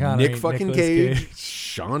Sean Connery, Nick fucking Nicolas Cage,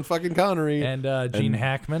 Sean fucking Connery, and Gene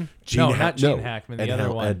Hackman. Not Gene Hackman. The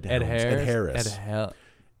other one, Ed Harris.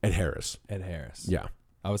 Ed Harris. Ed Harris. Yeah.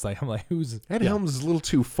 I'm like, who's Ed Helms is a little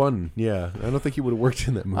too fun. Yeah, I don't think he would have worked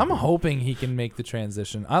in that movie. I'm hoping he can make the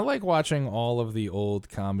transition. I like watching all of the old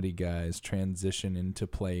comedy guys transition into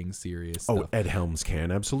playing serious stuff. Ed Helms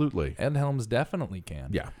can, absolutely. Ed Helms definitely can.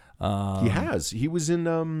 Yeah. He has. He was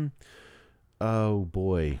in oh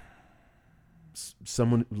boy.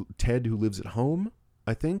 Ted Who Lives at Home,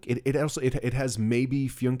 I think. It has maybe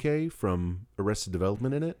Fünke from Arrested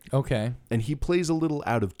Development in it. Okay. And he plays a little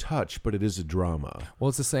out of touch, but it is a drama. Well,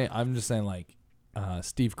 it's the same. I'm just saying, like,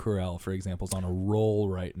 Steve Carell, for example, is on a roll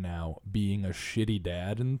right now being a shitty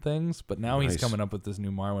dad and things, but now he's coming up with this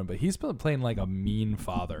new Marwan, but he's been playing like a mean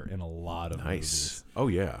father in a lot of movies. Oh,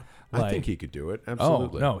 yeah. Like, I think he could do it.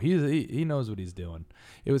 Absolutely. Oh, no, he knows what he's doing.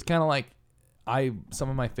 It was kind of like, some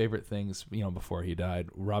of my favorite things, before he died,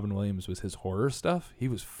 Robin Williams was his horror stuff. He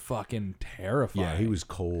was fucking terrifying. Yeah, he was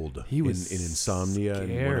cold. He was in Insomnia scared.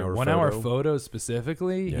 and 1 Hour One Photo. Hour Photo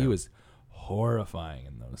specifically. Yeah. He was horrifying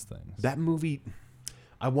in those things. That movie,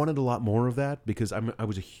 I wanted a lot more of that because I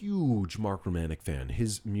was a huge Mark Romanek fan.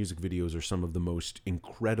 His music videos are some of the most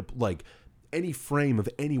incredible. Like, any frame of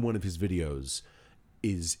any one of his videos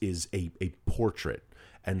is a portrait.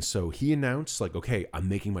 And so he announced, like, okay, I'm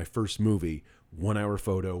making my first movie, 1 Hour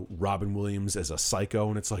Photo, Robin Williams as a psycho.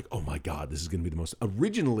 And it's like, oh my God, this is going to be the most.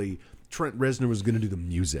 Originally, Trent Reznor was going to do the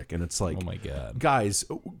music. And it's like, oh my God. Guys,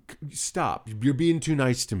 stop. You're being too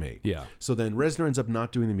nice to me. Yeah. So then Reznor ends up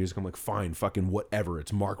not doing the music. I'm like, fine, fucking whatever.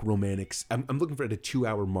 It's Mark Romanic's. I'm looking for a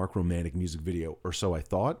 2-hour Mark Romanek music video, or so I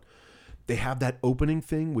thought. They have that opening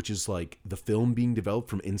thing, which is like the film being developed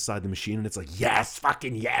from inside the machine, and it's like, yes,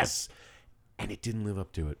 fucking yes. And it didn't live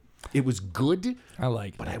up to it. It was good. I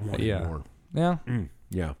like but it. I wanted more. Yeah.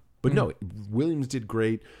 Yeah. But no, Williams did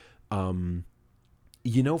great.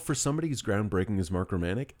 You know, for somebody as groundbreaking as Mark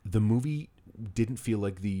Romanek, the movie didn't feel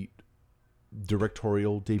like the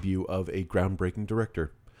directorial debut of a groundbreaking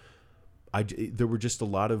director. There were just a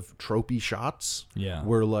lot of tropey shots. Yeah.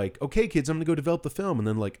 Where like, okay, kids, I'm going to go develop the film. And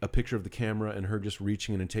then like a picture of the camera and her just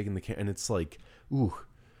reaching in and taking the camera. And it's like, ooh.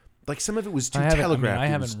 Like some of it was too telegraphed. I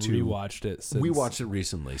haven't rewatched it since. We watched it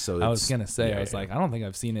recently. So I was going to say, I was like, I don't think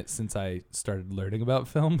I've seen it since I started learning about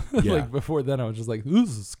film. Yeah. Like before then, I was just like,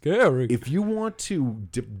 this is scary. If you want to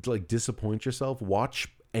disappoint yourself, watch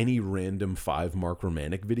any random 5 Mark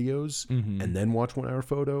Romanek videos and then watch 1 Hour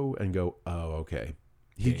Photo and go, oh, okay.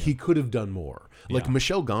 He could have done more. Like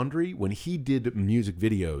Michel Gondry, when he did music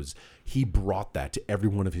videos, he brought that to every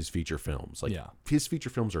one of his feature films. Like his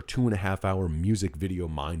feature films are 2.5-hour music video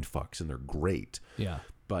mind fucks, and they're great. Yeah.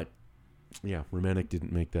 But yeah, Romanek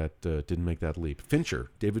didn't make that leap.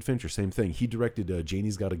 Fincher, David Fincher, same thing. He directed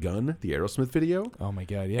Janie's Got a Gun, the Aerosmith video. Oh my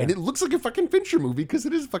God, yeah. And it looks like a fucking Fincher movie because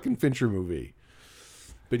it is a fucking Fincher movie.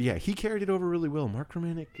 But yeah, he carried it over really well. Mark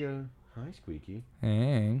Romanek, hi Squeaky.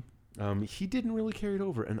 Hey. He didn't really carry it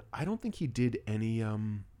over, and I don't think he did any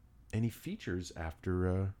features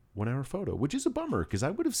after 1 Hour Photo, which is a bummer because I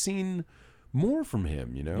would have seen more from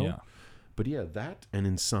him, you know. Yeah. But yeah, that and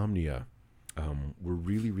Insomnia were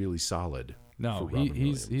really, really solid. No,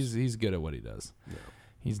 he's good at what he does. Yeah.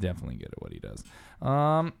 He's definitely good at what he does.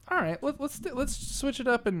 All right, let's switch it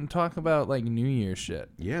up and talk about like New Year's shit.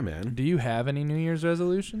 Yeah, man. Do you have any New Year's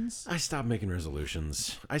resolutions? I stopped making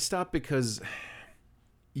resolutions. I stopped because.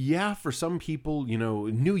 Yeah, for some people, you know,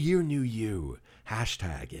 New Year, New You,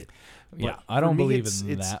 hashtag it. But yeah, I don't believe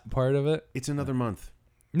in that part of it. It's another month.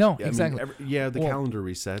 No, exactly. I mean, the calendar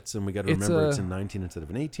resets, and we got to remember it's in 19 instead of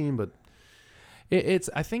an 18, but...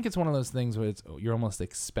 I think it's one of those things where you're almost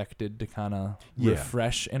expected to kind of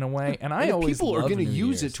refresh in a way, and I always people love are going to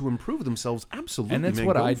use Year's. it to improve themselves. Absolutely, and that's man,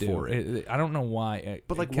 what go I for do. it. I don't know why,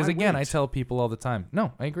 but like, because why again, wait? I tell people all the time.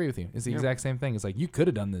 No, I agree with you. It's the exact same thing. It's like you could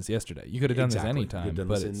have done this yesterday. You could have done this anytime. You could have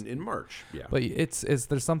but done this in March. Yeah, but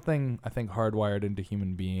there's something I think hardwired into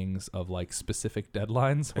human beings of like specific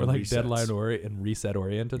deadlines or like deadline and reset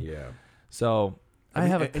oriented. Yeah. So I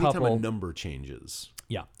have a couple. Anytime a number changes.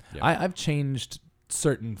 Yeah. I've changed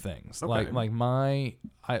certain things. Okay. Like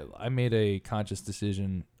I made a conscious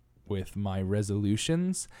decision with my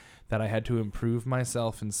resolutions that I had to improve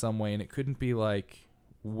myself in some way, and it couldn't be like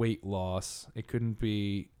weight loss. It couldn't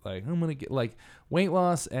be like I'm gonna get like weight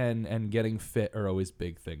loss and getting fit are always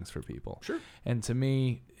big things for people. Sure. And to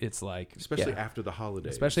me, it's like especially after the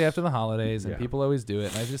holidays. Especially after the holidays, and people always do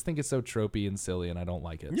it. And I just think it's so tropey and silly, and I don't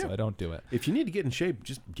like it, so I don't do it. If you need to get in shape,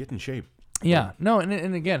 just get in shape. Yeah, no,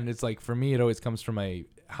 and again, it's like for me, it always comes from a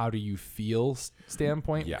how do you feel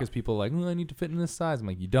standpoint because people are like, I need to fit in this size. I'm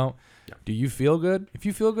like, you don't. Yeah. Do you feel good? If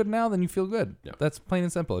you feel good now, then you feel good. Yeah. That's plain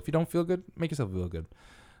and simple. If you don't feel good, make yourself feel good.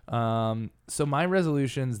 So my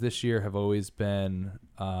resolutions this year have always been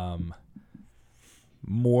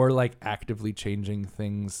more like actively changing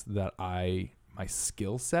things that my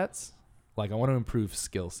skill sets. Like I want to improve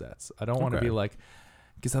skill sets. I don't want to be like.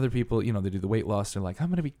 Because other people, you know, they do the weight loss. They're like, I'm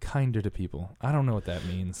going to be kinder to people. I don't know what that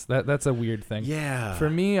means. That's a weird thing. Yeah.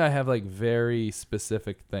 For me, I have like very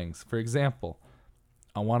specific things. For example,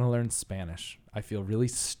 I want to learn Spanish. I feel really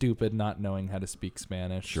stupid not knowing how to speak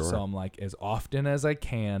Spanish. Sure. So I'm like, as often as I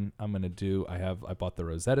can, I'm going to do. I bought the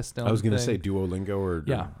Rosetta Stone. I was going to say Duolingo or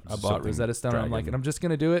I bought Rosetta Stone. And I'm like, and I'm just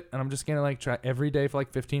going to do it. And I'm just going to like try every day for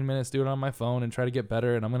like 15 minutes, do it on my phone and try to get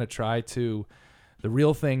better. And I'm going to try to. The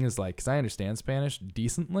real thing is like, because I understand Spanish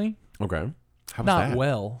decently. Okay. How Not that?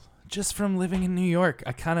 well. Just from living in New York.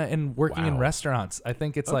 I kind of, and working in restaurants. I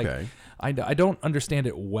think it's like, I don't understand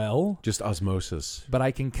it well. Just osmosis. But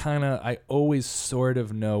I can I always sort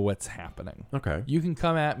of know what's happening. Okay. You can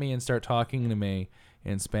come at me and start talking to me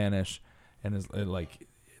in Spanish and it's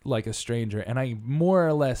like a stranger. And I more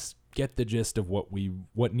or less get the gist of what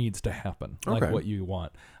needs to happen. Like what you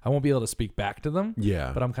want. I won't be able to speak back to them.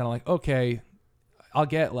 Yeah. But I'm kind of like, okay, I'll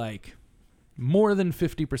get like more than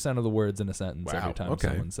 50% of the words in a sentence every time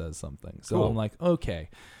someone says something. So I'm like, okay,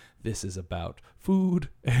 this is about food.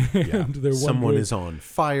 And someone is on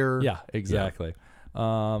fire. Yeah, exactly.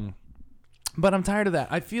 Yeah. But I'm tired of that.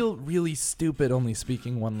 I feel really stupid only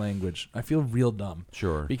speaking one language. I feel real dumb.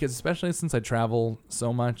 Sure. Because especially since I travel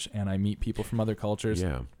so much and I meet people from other cultures.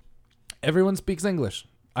 Yeah. Everyone speaks English.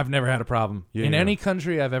 I've never had a problem. In any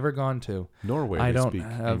country I've ever gone to. Norway, I don't speak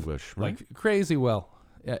have, English, right? like crazy well.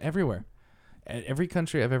 Yeah, everywhere. Every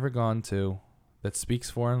country I've ever gone to that speaks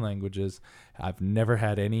foreign languages, I've never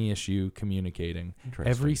had any issue communicating.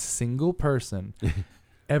 Every single person,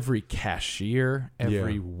 every cashier,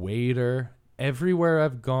 every waiter, everywhere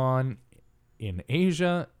I've gone in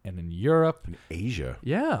Asia and in Europe. In Asia?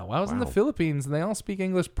 Yeah. Well, I was in the Philippines, and they all speak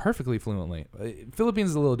English perfectly fluently.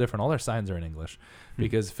 Philippines is a little different. All their signs are in English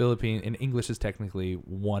because English is technically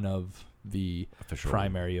one of the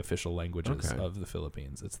primary official languages of the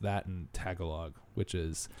Philippines. It's that and Tagalog, which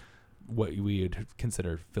is what we would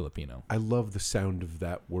consider Filipino. I love the sound of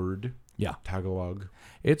that word. Yeah. Tagalog.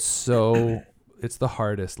 It's the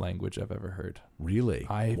hardest language I've ever heard. Really?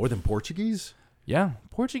 More than Portuguese? Yeah,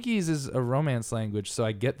 Portuguese is a Romance language, so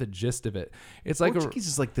I get the gist of it. It's like Portuguese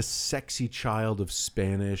is like the sexy child of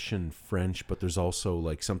Spanish and French, but there's also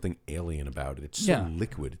like something alien about it. It's so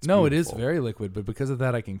liquid. It's beautiful. It is very liquid, but because of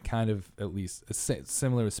that, I can kind of at least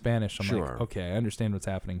similar with Spanish. I'm like, okay, I understand what's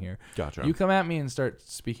happening here. Gotcha. You come at me and start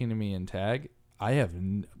speaking to me in Tag, I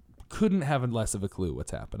couldn't have less of a clue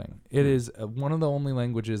what's happening. It is one of the only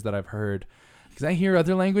languages that I've heard, because I hear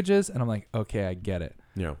other languages and I'm like, okay, I get it.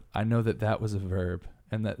 Yeah. I know that was a verb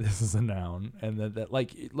and that this is a noun and that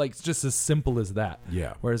like it's just as simple as that.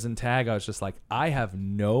 Yeah. Whereas in Tag, I was just like, I have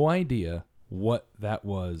no idea what that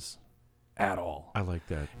was at all. I like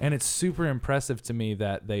that. And it's super impressive to me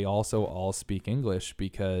that they also all speak English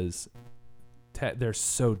because they're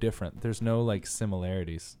so different. There's no like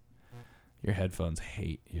similarities. Your headphones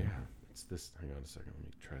hate you. Yeah. It's this. Hang on a second. Let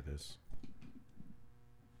me try this.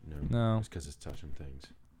 No. It's because it's touching things.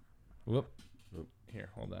 Whoop. Here,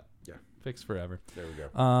 hold that. Yeah. Fix forever. There we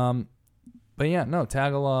go. But yeah, no,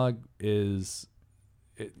 Tagalog is...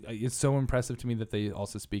 It's so impressive to me that they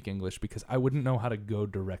also speak English because I wouldn't know how to go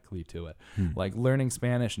directly to it. Like learning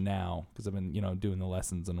Spanish now, because I've been, doing the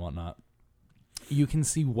lessons and whatnot, you can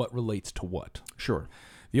see what relates to what. Sure.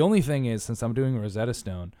 The only thing is, since I'm doing Rosetta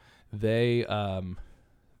Stone, they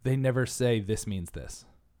never say this means this,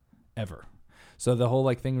 ever. So the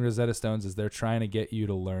whole thing with Rosetta Stones is they're trying to get you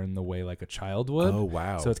to learn the way like a child would. Oh,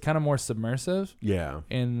 wow. So it's kind of more submersive. Yeah.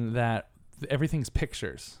 In that everything's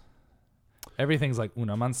pictures. Everything's like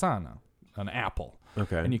una manzana, an apple.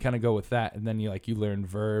 Okay. And you kind of go with that, and then you learn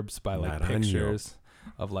verbs by pictures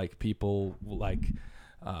of people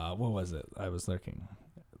what was it? I was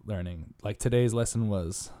learning. Like today's lesson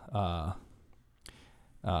was El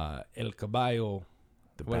Caballo.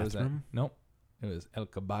 The what was that? bathroom? Nope. It was El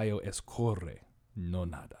Caballo escorre, no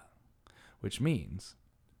nada, which means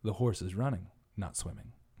the horse is running, not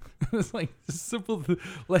swimming. It's like simple,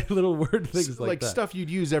 little word things like that. Stuff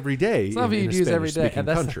you'd use every day. Stuff you'd use every day, and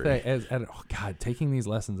that's country. the thing. And oh God, taking these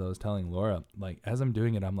lessons, I was telling Laura, as I'm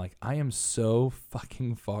doing it, I'm like, I am so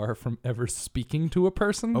fucking far from ever speaking to a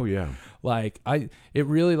person. Oh yeah. It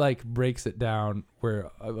really breaks it down.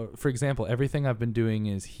 Where, for example, everything I've been doing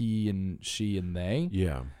is he and she and they.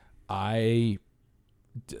 Yeah. I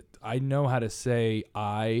know how to say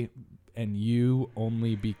I and you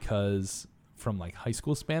only because from high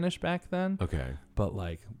school Spanish back then. Okay. But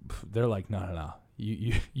they're like, no.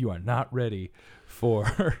 You are not ready for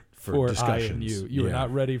discussions. I and you. You are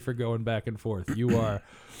not ready for going back and forth. You are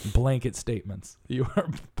blanket statements. You are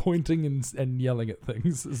pointing and yelling at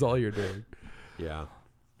things is all you're doing. Yeah.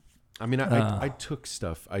 I mean, I took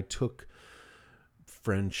stuff. I took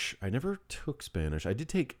French. I never took Spanish. I did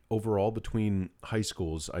take overall between high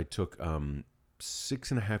schools. I took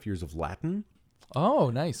 6.5 years of Latin. Oh,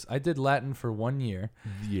 nice. I did Latin for 1 year.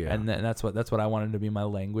 Yeah. And then that's what I wanted to be my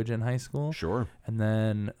language in high school. Sure. And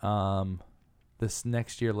then this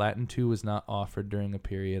next year, Latin 2 was not offered during a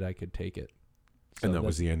period I could take it. So and that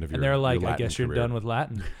was the end of your And they're like, Latin I guess career. you're done with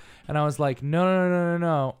Latin. And I was like,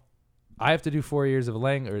 no. I have to do 4 years of a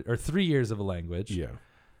language or 3 years of a language. Yeah.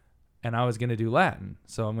 And I was going to do Latin.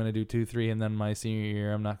 So I'm going to do 2, 3. And then my senior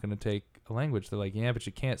year, I'm not going to take a language. They're like, yeah, but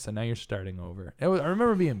you can't. So now you're starting over. I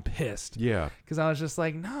remember being pissed. Yeah. Because I was just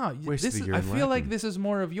like, no, I feel like this is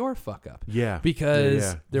more of your fuck up. Yeah.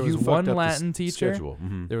 Because there was one Latin teacher.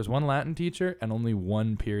 Mm-hmm. There was one Latin teacher and only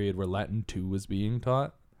one period where Latin 2 was being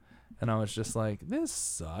taught. And I was just like, this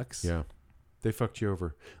sucks. Yeah. They fucked you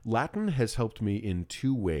over. Latin has helped me in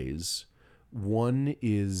 2 ways. One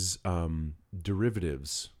is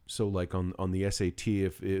derivatives. So on the SAT,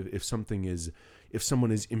 if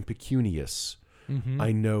someone is impecunious, mm-hmm.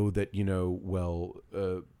 I know that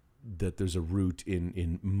that there's a root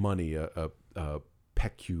in money, a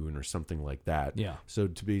pecune or something like that. Yeah. So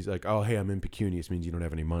to be like, oh hey, I'm impecunious means you don't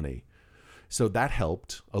have any money. So that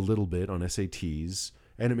helped a little bit on SATs.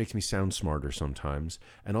 and it makes me sound smarter sometimes.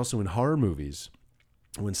 And also in horror movies,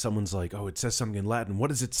 when someone's like, oh, it says something in Latin, what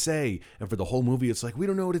does it say? And for the whole movie, it's like, we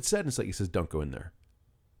don't know what it said. And it's like, it says, don't go in there.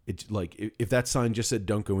 It's like, if that sign just said,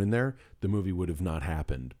 don't go in there, the movie would have not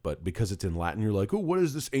happened. But because it's in Latin, you're like, oh, what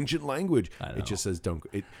is this ancient language? It just says, don't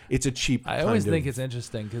go. It's a cheap I always think it's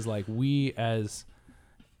interesting because, like, we as,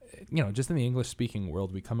 just in the English-speaking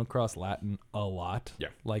world, we come across Latin a lot. Yeah.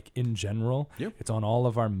 Like, in general. Yep. It's on all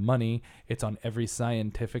of our money. It's on every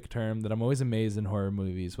scientific term that I'm always amazed in horror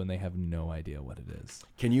movies when they have no idea what it is.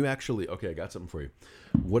 Can you actually... Okay, I got something for you.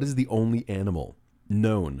 What is the only animal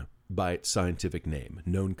known by its scientific name?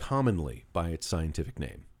 Known commonly by its scientific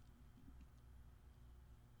name?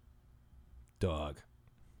 Dog.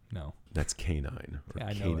 No. That's canine. Or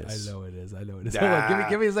I canis. know it is. Hold on, Ah.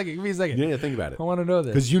 give me a second. Yeah, think about it. I want to know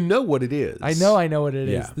this. Because you know what it is. I know what it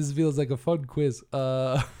is. Yeah. This feels like a fun quiz.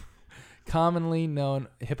 Commonly known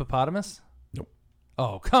hippopotamus? Nope.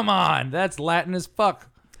 Oh, come on. That's Latin as fuck.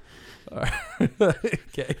 All right.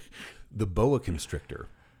 Okay. The boa constrictor.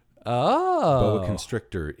 Oh. Boa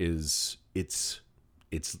constrictor is its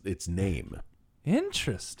name.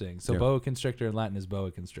 Interesting. So Yeah. boa constrictor in Latin is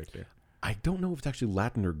boa constrictor. I don't know if it's actually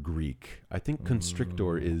Latin or Greek. I think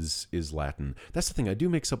constrictor is Latin. That's the thing. I do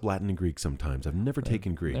mix up Latin and Greek sometimes. I've never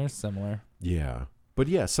taken Greek. They're similar. Yeah. But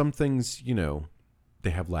yeah, some things, they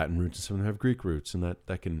have Latin roots and some of them have Greek roots, and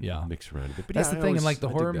that can mix around a bit. But That's yeah, the thing. In like the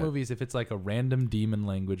I dig horror that. movies, if it's like a random demon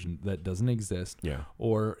language that doesn't exist, Yeah.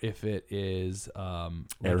 or if it is like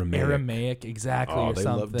Aramaic. exactly, Oh, or they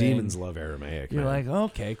something. love demons. Love Aramaic. You're man.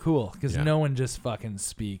 like, okay, cool, because Yeah. no one just fucking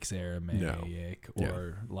speaks Aramaic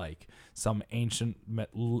or like some ancient,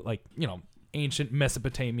 ancient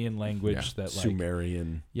Mesopotamian language that like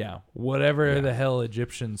Sumerian. whatever the hell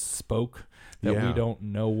Egyptians spoke that we don't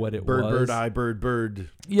know what it was. Bird, eye, bird.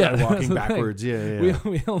 Yeah, guy walking that's the backwards. thing. Yeah.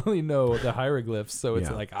 We only know the hieroglyphs, so it's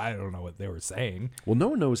Yeah. like I don't know what they were saying. Well, no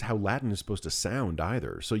one knows how Latin is supposed to sound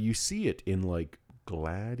either. So you see it in like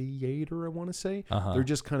Gladiator, I want to say. Uh-huh. They're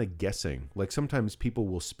just kind of guessing. Like sometimes people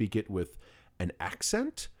will speak it with an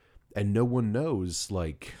accent and no one knows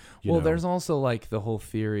like you know. There's also like the whole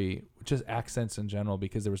theory, just accents in general,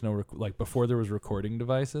 because there was no before there was recording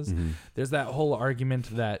devices. Mm-hmm. There's that whole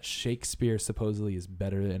argument that Shakespeare supposedly is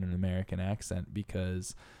better in an American accent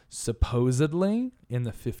because supposedly in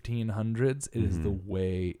the 1500s it is the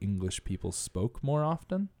way English people spoke more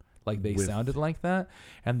often. Like they sounded like that,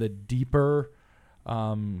 and the deeper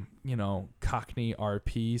Cockney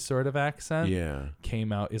RP sort of accent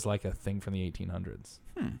came out is like a thing from the 1800s.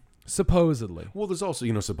 Supposedly. Well, there's also,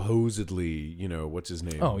 supposedly, what's his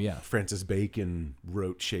name? Oh, yeah. Francis Bacon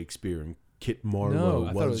wrote Shakespeare and Kit Marlowe No,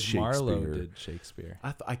 I thought it was was Shakespeare. Marlowe did Shakespeare.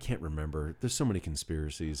 I can't remember. There's so many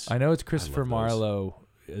conspiracies. I know it's Christopher those. Marlowe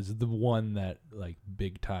is the one that like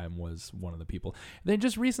big time was one of the people. They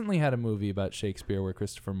just recently had a movie about Shakespeare where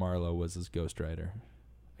Christopher Marlowe was his ghostwriter.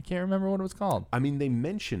 I can't remember what it was called. I mean, they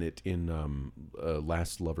mention it in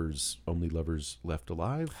Last Lovers, Only Lovers Left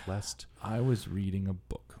Alive. I was reading a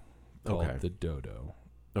book called Okay. The Dodo.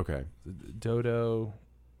 Okay. The Dodo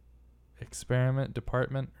Experiment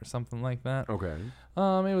Department or something like that. Okay.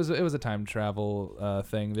 It was a time travel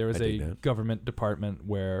thing. There was I a dig that. government department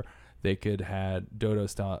where they could had Dodo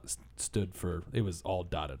stood for, it was all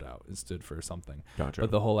dotted out. It stood for something. Gotcha. But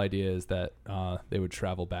the whole idea is that they would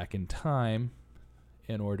travel back in time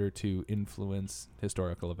in order to influence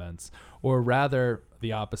historical events, or rather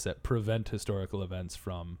the opposite, prevent historical events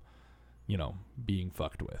from, being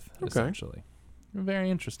fucked with, essentially. Very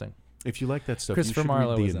interesting. If you like that stuff, Christopher you should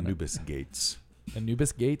Marlowe read was The in it. Anubis Gates.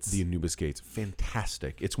 Anubis Gates? The Anubis Gates.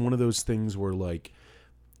 Fantastic. It's one of those things where, like,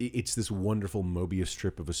 it's this wonderful Mobius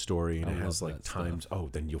strip of a story, and I it has, love like, that times. stuff. Oh,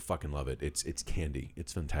 then you'll fucking love it. It's candy.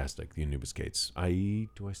 It's fantastic. The Anubis Gates.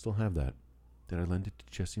 Do I still have that? Did I lend it to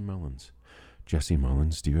Jesse Mullins? Jesse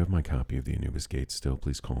Mullins, do you have my copy of The Anubis Gates still?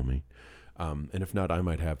 Please call me. And if not, I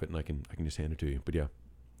might have it, and I can just hand it to you. But yeah,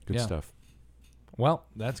 good stuff. Well,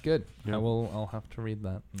 that's good. Yeah. I'll have to read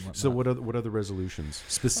that. and So whatnot. what other resolutions?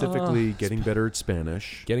 Specifically, getting better at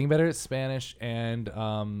Spanish. Getting better at Spanish, and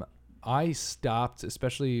I stopped,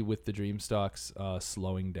 especially with the Dreamstalks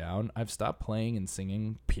slowing down. I've stopped playing and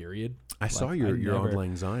singing. Period. I saw your Auld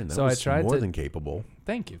Lang Syne. That So I was tried more to- than capable.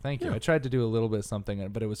 Thank you. Yeah. I tried to do a little bit of something,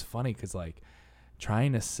 but it was funny because like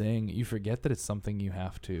trying to sing, you forget that it's something you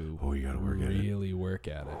have to You gotta work at it. really work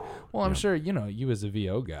at it. Well, I'm sure you as a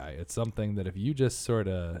VO guy, it's something that if you just sort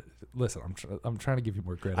of listen, I'm trying to give you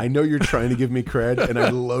more credit. I know you're trying to give me cred, and I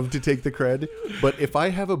love to take the cred. But if I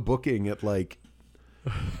have a booking at like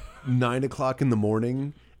 9 o'clock in the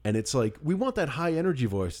morning, and it's like we want that high energy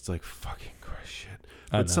voice, it's like fucking Christ, shit.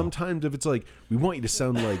 But sometimes if it's like, we want you to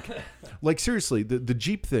sound like seriously, the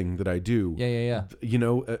Jeep thing that I do. Yeah. You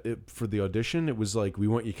know, for the audition, it was like, we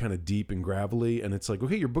want you kind of deep and gravelly. And it's like,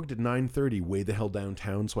 okay, you're booked at 9:30, way the hell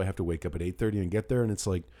downtown. So I have to wake up at 8:30 and get there. And it's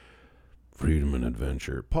like, freedom and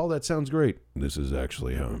adventure. Paul, that sounds great. This is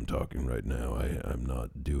actually how I'm talking right now. I'm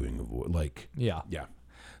not doing a voice. Like, yeah. Yeah.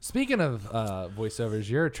 Speaking of voiceovers,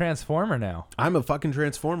 you're a Transformer now. I'm a fucking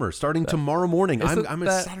Transformer. Starting tomorrow morning. I'm a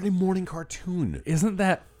that- Saturday morning cartoon. Isn't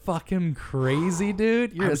that fucking crazy,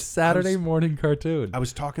 dude? You're a Saturday morning cartoon. I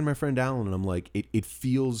was talking to my friend Alan, and I'm like, it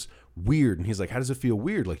feels weird. And he's like, how does it feel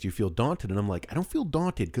weird? Like, do you feel daunted? And I'm like, I don't feel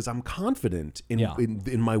daunted because I'm confident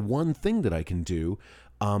in my one thing that I can do.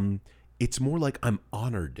 It's more like I'm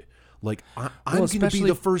honored. Like, I'm going to be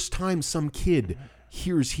the first time some kid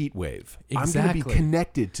here's Heatwave. Exactly. I'm going to be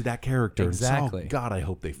connected to that character. Exactly. And so, God, I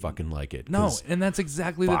hope they fucking like it. No, and that's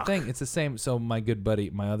exactly the thing. It's the same. So my good buddy,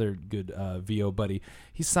 my other good VO buddy,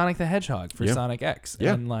 he's Sonic the Hedgehog for Sonic X.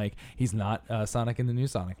 Yeah. And like, he's not Sonic in the new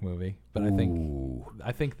Sonic movie, but I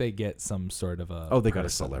think they get some sort of a... Oh, they got a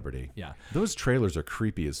celebrity. Yeah. Those trailers are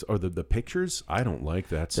creepy as... Or the pictures, I don't like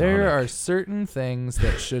that Sonic. There are certain things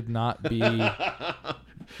that should not be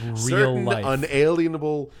real certain life.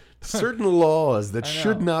 Unalienable... certain laws that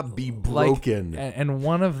should not be broken. Like, and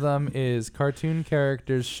one of them is cartoon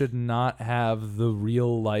characters should not have the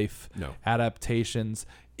real life adaptations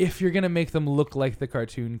if you're going to make them look like the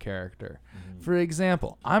cartoon character. For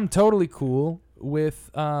example, I'm totally cool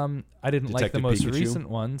with I didn't Detective like the most Pikachu? recent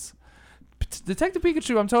ones. Detective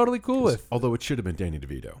Pikachu, I'm totally cool with. Although it should have been Danny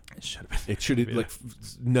DeVito. It should have been. It should have,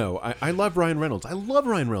 no, I love Ryan Reynolds. I love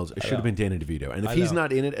Ryan Reynolds. It should have been Danny DeVito. And if he's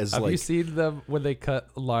not in it as Have you seen them when they cut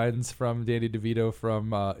lines from Danny DeVito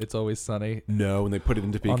from It's Always Sunny? No, and they put it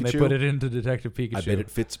into Pikachu. They put it into Detective Pikachu. I bet it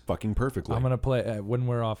fits fucking perfectly. I'm going to play when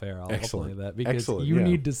we're off air. I'll play that because you yeah.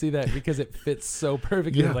 need to see that because it fits so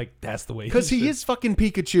perfectly. Yeah. Like, that's the way Because he is fucking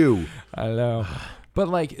Pikachu. I know. But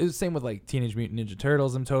like, it's the same with like Teenage Mutant Ninja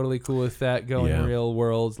Turtles. I'm totally cool with that going real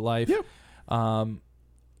world life. Yeah. But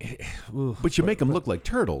you make them look like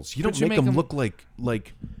turtles. You don't make them look like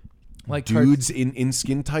dudes in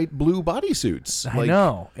skin tight blue bodysuits. I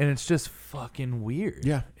know, and it's just fucking weird.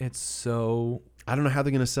 Yeah, it's so. I don't know how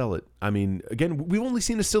they're gonna sell it. I mean, again, we've only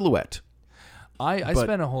seen a silhouette. I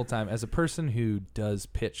spent a whole time as a person who does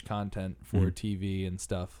pitch content for TV and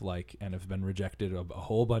stuff and have been rejected a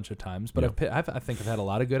whole bunch of times. But I think I've had a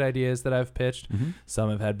lot of good ideas that I've pitched. Some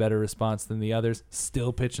have had better response than the others.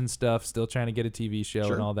 Still pitching stuff, still trying to get a TV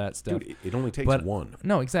show and all that stuff. Dude, it only takes one.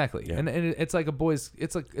 No, exactly. Yeah. And it's like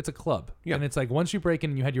it's a club. Yeah. And it's like once you break in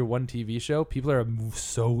and you had your one TV show, people are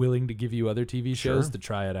so willing to give you other TV shows to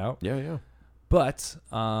try it out. Yeah. But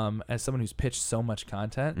as someone who's pitched so much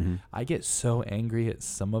content, I get so angry at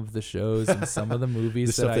some of the shows and some of the movies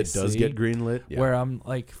the stuff that does get greenlit. Yeah. Where I'm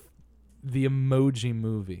like, the Emoji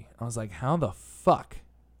Movie. I was like, how the fuck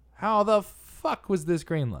was this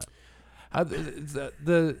greenlit?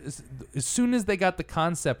 As soon as they got the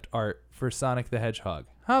concept art for Sonic the Hedgehog,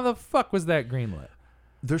 how the fuck was that greenlit?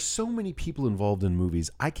 There's so many people involved in movies.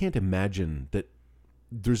 I can't imagine that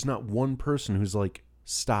there's not one person who's like,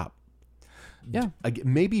 stop. Yeah.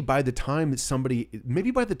 Maybe by the time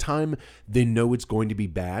they know it's going to be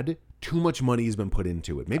bad, too much money has been put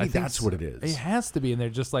into it. Maybe that's what it is. It has to be. And they're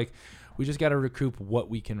just like, we just got to recoup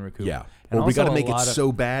what we can recoup. Yeah. And or we got to make it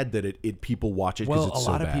so bad that it people watch it because it's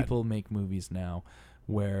so bad. Well, a lot of people make movies now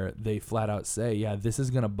where they flat out say, yeah, this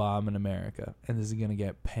is going to bomb in America and this is going to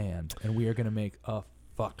get panned and we are going to make a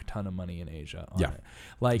fuck ton of money in Asia on it.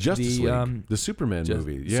 Like Justice League, the Superman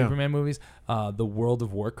movie. Yeah. Superman movies, the World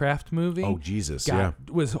of Warcraft movie. Oh Jesus,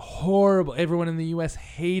 was horrible. Everyone in the US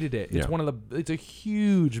hated it. It's it's a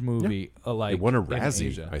huge movie. It won a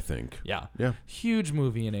Razzie, I think. Yeah. Yeah. Huge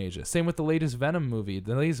movie in Asia. Same with the latest Venom movie.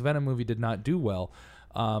 The latest Venom movie did not do well.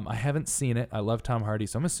 I haven't seen it. I love Tom Hardy,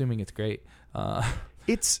 so I'm assuming it's great.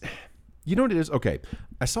 It's, you know what it is? Okay.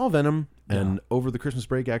 I saw Venom, and over the Christmas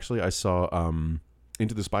break, actually, I saw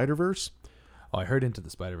Into the Spider-Verse. Oh, I heard Into the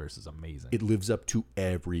Spider-Verse is amazing. It lives up to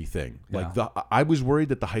everything. Yeah. Like I was worried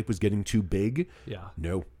that the hype was getting too big. Yeah.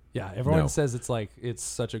 No. Yeah, everyone says it's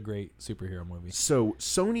such a great superhero movie. So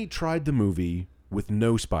Sony tried the movie with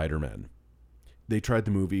no Spider-Man. They tried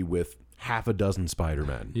the movie with half a dozen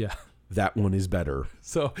Spider-Man. Yeah. That one is better.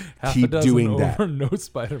 So half keep a dozen doing over that. No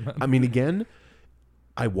Spider-Man. I mean, again,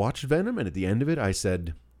 I watched Venom, and at the end of it, I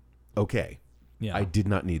said, okay. Yeah. I did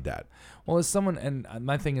not need that. Well, as someone, and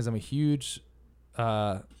my thing is, I'm a huge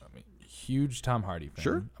Tom Hardy fan.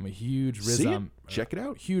 Sure. I'm a huge Riz Ahmed. Check it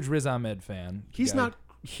out. Huge Riz Ahmed fan. He's not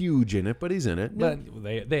huge in it, but he's in it. But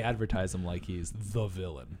they advertise him like he's the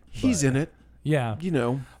villain. He's in it. Yeah. you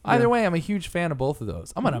know. Either yeah. way, I'm a huge fan of both of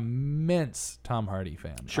those. I'm an immense Tom Hardy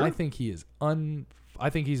fan. Sure. I think he is I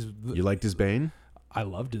think he's. You liked his Bane? I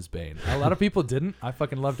loved his Bane. A lot of people didn't. I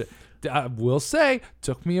fucking loved it. I will say,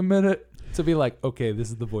 took me a minute to be like, okay, this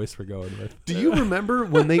is the voice we're going with. Do you remember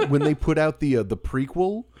when they put out the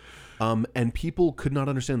prequel, and people could not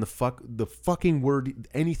understand the fucking word,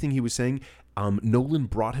 anything he was saying? Nolan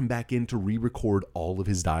brought him back in to re-record all of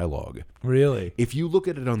his dialogue. Really? If you look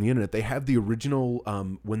at it on the internet, they have the original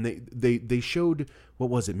when they showed, what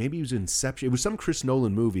was it? Maybe it was Inception. It was some Chris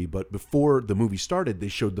Nolan movie, but before the movie started, they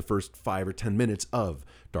showed the first 5 or 10 minutes of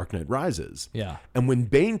Dark Knight Rises. Yeah. And when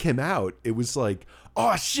Bane came out, it was like,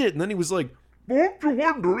 oh shit! And then he was like, aren't you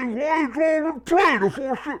wondering why it's all in play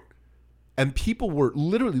before shit? And people were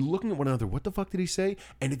literally looking at one another. What the fuck did he say?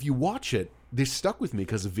 And if you watch it, they stuck with me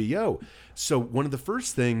because of VO. So one of the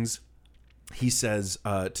first things he says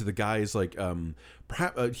to the guy is like,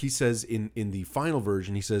 perhaps he says in the final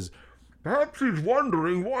version, he says, perhaps he's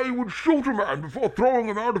wondering why he would shoot a man before throwing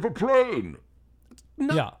him out of a plane.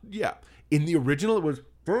 No, yeah. In the original, it was,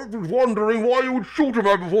 perhaps he's wondering why you would shoot a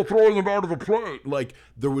man before throwing him out of a plane. Like,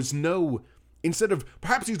 there was no... Instead of,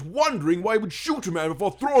 perhaps he's wondering why he would shoot a man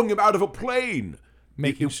before throwing him out of a plane.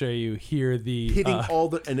 Making sure you hear the... Hitting all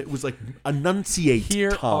the... And it was like, enunciate,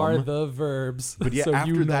 Here Tom. are the verbs. But yeah, so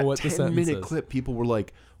after you know that what 10-minute clip, people were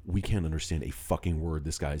like, we can't understand a fucking word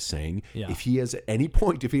this guy's saying. Yeah. If he has, at any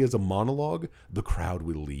point, if he has a monologue, the crowd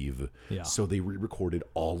will leave. Yeah. So they re-recorded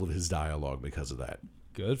all of his dialogue because of that.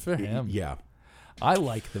 Good for him. Yeah. I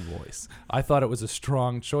like the voice. I thought it was a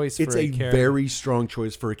strong choice It's for a character. very strong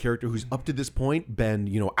choice for a character who's up to this point been,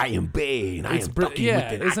 I am Bane. I am fucking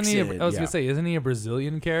yeah, with an isn't he? accent. I was gonna say, isn't he a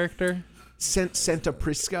Brazilian character? Santa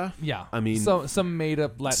Prisca. Yeah, I mean, some made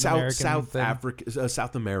up Latin American South thing. Africa,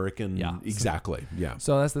 South American. Yeah, exactly. Yeah.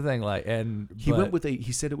 So that's the thing. Like, and He went with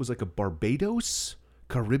he said it was like a Barbados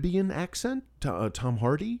Caribbean accent. Tom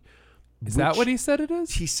Hardy. Is that what he said it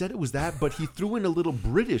is? He said it was that, but he threw in a little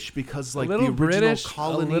British because, like, the original British,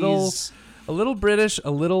 colonies, a little British,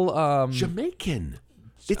 a little Jamaican.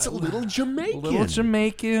 It's a little Jamaican. A little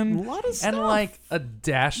Jamaican, a lot of stuff, and like a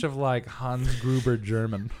dash of like Hans Gruber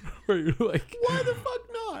German. Where you're like, why the fuck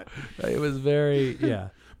not? It was very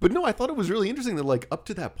But no, I thought it was really interesting that, like, up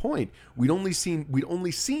to that point, we'd only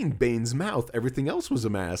seen Bane's mouth. Everything else was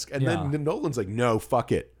a mask, and then Nolan's like, no,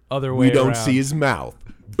 fuck it. Other way we don't around. see his mouth.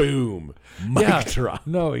 Boom. Mic drop.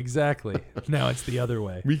 No, exactly. Now it's the other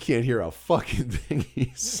way. We can't hear a fucking thing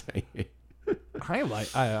he's saying. I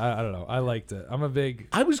don't know. I liked it. I'm a big...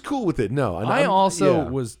 I was cool with it. No. I also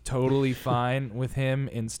was totally fine with him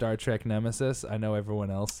in Star Trek Nemesis. I know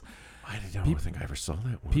everyone else. I don't think I ever saw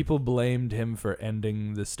that one. People blamed him for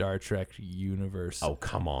ending the Star Trek universe. Oh,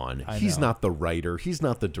 come on. He's not the writer. He's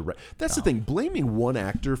not the director. That's the thing. Blaming one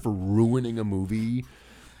actor for ruining a movie...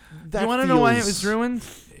 You want to know why it was ruined?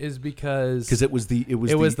 Is because it was an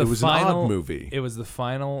odd movie. It was the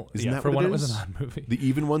final. Isn't that for what one, it it was is? an odd movie. The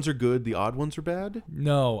even ones are good. The odd ones are bad.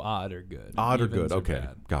 No, odd or good. Odd or Evens good. Okay,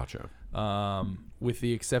 bad. gotcha. With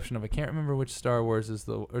the exception of I can't remember which Star Wars is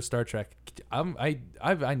or Star Trek. I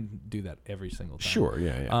do that every single time. Sure.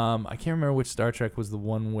 Yeah. I can't remember which Star Trek was the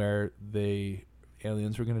one where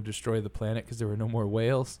aliens were going to destroy the planet because there were no more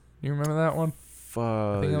whales. You remember that one?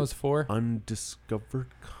 I think that was 4.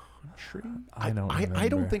 Undiscovered Country? I don't remember. I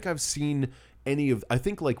don't think I've seen any of... I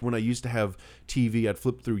think, like, when I used to have TV, I'd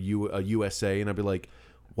flip through USA, and I'd be like,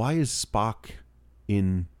 why is Spock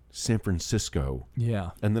in San Francisco?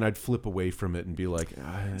 Yeah. And then I'd flip away from it and be like...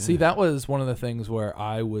 See, that was one of the things where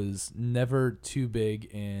I was never too big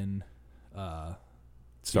in...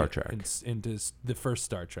 Star Trek. Into the first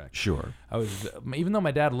Star Trek. Sure. I was... Even though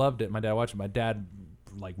my dad loved it, my dad watched it, my dad...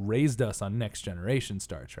 like raised us on Next Generation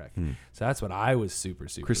Star Trek. So that's what I was super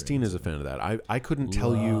Christina's into. a fan of that. I couldn't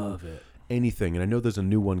tell you anything, and I know there's a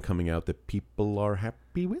new one coming out that people are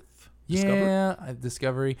happy with.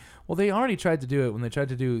 Discovery. Well, they already tried to do it when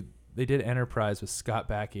they did Enterprise with Scott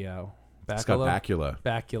Bakula. Scott Bakula.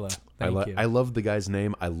 Thank you. I loved the guy's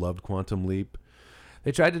name. I loved Quantum Leap.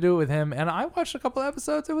 They tried to do it with him, and I watched a couple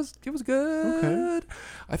episodes. It was good. Okay.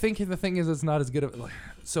 I think the thing is, it's not as good.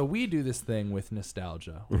 So we do this thing with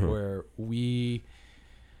nostalgia, where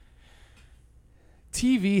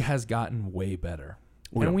TV has gotten way better,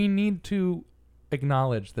 and we need to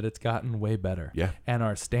acknowledge that it's gotten way better. Yeah. And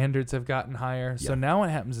our standards have gotten higher. Yeah. So now what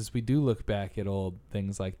happens is we do look back at old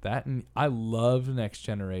things like that, and I love Next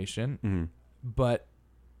Generation, but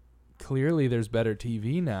clearly there's better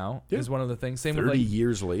TV now is one of the things. Same 30 with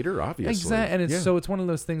years later, obviously. Exactly. And it's so it's one of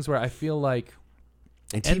those things where I feel like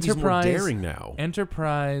and TV's more daring now.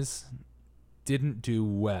 Enterprise didn't do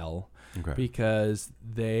well because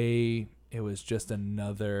they it was just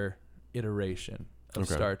another iteration of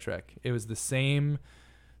Okay. Star Trek. It was the same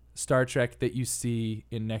Star Trek that you see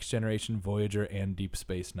in Next Generation, Voyager, and Deep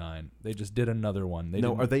Space Nine. They just did another one.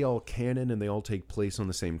 No, are they all canon and they all take place on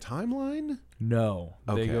the same timeline? No,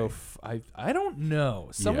 they Okay. go. I don't know.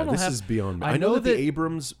 Someone will this have. is beyond me. I I know know that that- the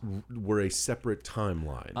Abrams were a separate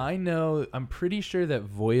timeline. I know. I'm pretty sure that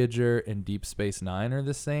Voyager and Deep Space Nine are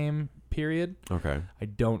the same period. Okay. I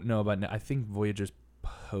don't know about. I think Voyager's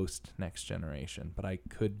post Next Generation, but I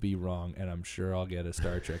could be wrong, and I'm sure I'll get a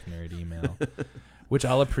Star Trek nerd email, which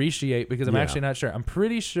I'll appreciate because I'm Yeah. actually not sure. I'm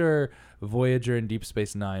pretty sure Voyager and Deep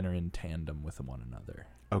Space Nine are in tandem with one another,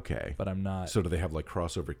 Okay. but I'm not. So do they have like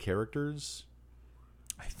crossover characters?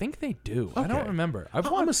 I think they do. I don't Okay. remember.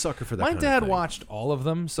 I'm a sucker for that. My kind of dad thing. watched all of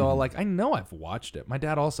them, so I know I've watched it. My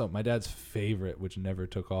dad's favorite, which never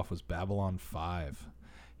took off, was Babylon 5.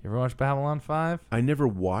 You ever watch Babylon 5? I never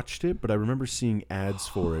watched it, but I remember seeing ads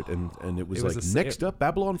for it, and it was It was like next up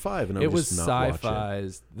Babylon 5, and I It would was just not watch it.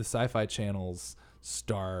 Sci-Fi's, the Sci-Fi Channel's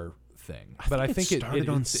star thing. I think it started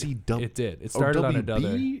on CW. It did. It Oh, started on WB?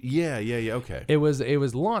 another. Yeah. Okay. It was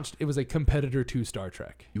launched. It was a competitor to Star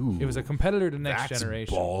Trek. Ooh, It was a competitor to Next That's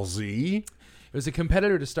Generation. ballsy. It was a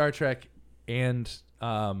competitor to Star Trek, and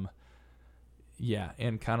and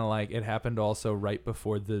kind of like it happened also right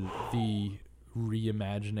before the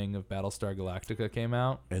reimagining of Battlestar Galactica came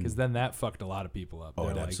out, And- because then that fucked a lot of people up. Oh,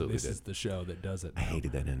 They're it like, absolutely this did. is the show that does it. I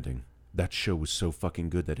hated that ending. That show was so fucking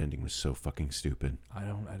good. That ending was so fucking stupid. I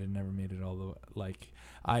didn't never made it all the way. Like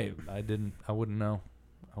I wouldn't know.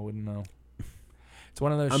 It's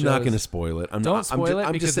one of those I'm shows. not going to spoil it. Don't spoil it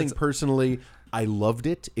I'm because just saying it's- personally, I loved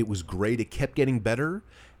it. It was great. It kept getting better,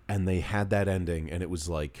 and they had that ending, and it was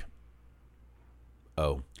like,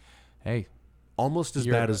 oh, Hey, almost as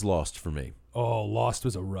You're- bad as Lost for me. Lost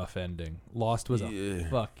was a rough ending. Lost was a Yeah.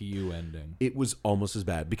 fuck you ending. It was almost as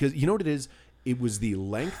bad because you know what it is. It was the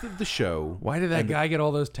length of the show. Why did that and guy get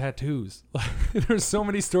all those tattoos? There's so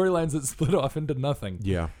many storylines that split off into nothing.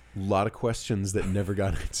 Yeah, a lot of questions that never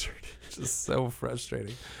got answered. Just so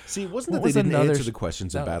frustrating. See, it wasn't What that they was didn't another answer sh- the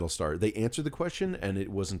questions in No. Battlestar. They answered the question, and it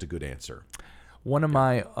wasn't a good answer. One of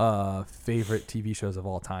my favorite TV shows of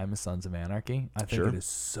all time is Sons of Anarchy. I think Sure. it is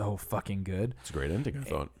so fucking good. It's a great ending, I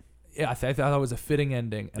thought. Yeah, I thought it was a fitting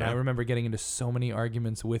ending, and I Yeah. remember getting into so many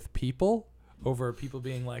arguments with people over people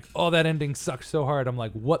being like, "Oh, that ending sucked so hard." I'm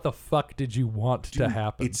like, "What the fuck did you want to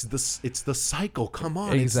happen?" It's the cycle. Come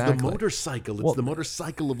on, Exactly. It's the motorcycle. It's Well, the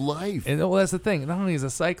motorcycle of life. And well, that's the thing. Not only is it a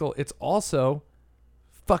cycle, it's also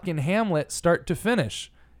fucking Hamlet start to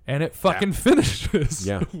finish. And it fucking finishes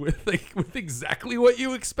Yeah. with exactly what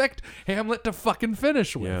you expect Hamlet to fucking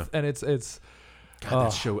finish with. Yeah. And it's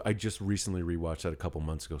God, that show, I just recently rewatched that a couple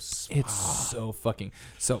months ago. so fucking.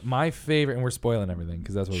 So my favorite, and we're spoiling everything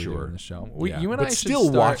because that's what we do Sure. in the show. Yeah. You and But I should still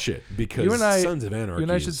start- watch it because you and I, Sons of Anarchy You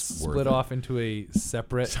and I should is worth split it. off into a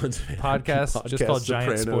separate Sons of Anarchy podcast just called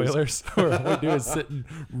Giant Sopranos. Spoilers, where what we do is sit and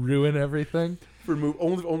ruin everything. For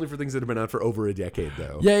only for things that have been out for over a decade,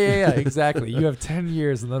 though. Yeah, exactly. You have 10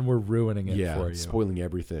 years, and then we're ruining it Yeah, for you. spoiling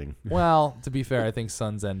everything. Well, to be fair, I think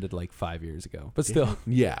Sons ended like 5 years ago, but still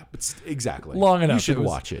Yeah, but exactly. long enough. You should It was-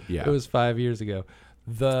 watch it. Yeah. It was 5 years ago.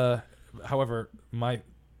 However, my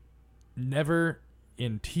never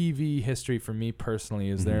in TV history for me personally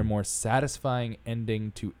is there a more satisfying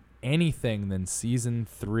ending to anything than season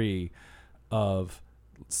 3 of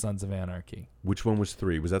Sons of Anarchy. Which one was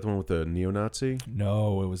 3? Was that the one with the neo-Nazi?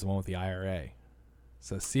 No, it was the one with the IRA.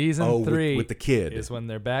 So season Oh, 3 with the kid. is when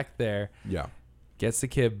they're back there, Yeah. gets the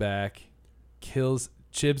kid back,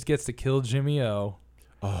 Chibs gets to kill Jimmy O.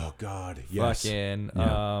 Oh God. Yes. Fucking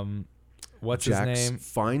Yeah. what's Jax his name?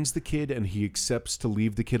 finds the kid and he accepts to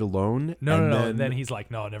leave the kid alone. No. and Then he's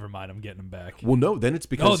like, no, never mind. I'm getting him back. Well, no. Then it's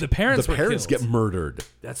because the parents were killed. get murdered.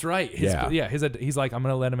 That's right. Yeah. He's like, I'm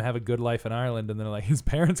gonna let him have a good life in Ireland, and then like his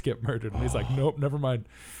parents get murdered, and he's like, nope, never mind.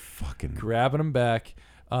 Fucking. Grabbing him back.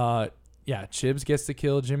 Chibs gets to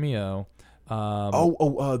kill Jimmy O.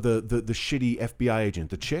 The shitty FBI agent,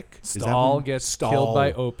 the chick. Is that Stahl one? gets Stahl. killed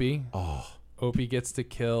by Opie. Oh Opie gets to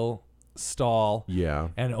kill Stahl. yeah.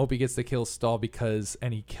 And Opie gets to kill Stahl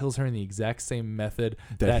and he kills her in the exact same method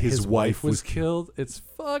That his wife was killed. It's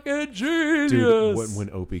fucking genius. Dude, when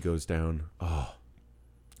Opie goes down. Oh.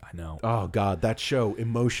 I know. Oh God, that show,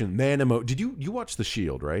 emotion, man, Did you watch The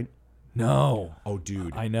Shield, right? No. Oh,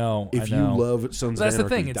 dude. I know. If you love Sons that's of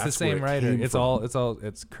the Anarchy, thing. It's the that's where same it writer. came from.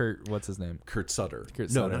 It's Kurt. What's his name? Kurt Sutter. Kurt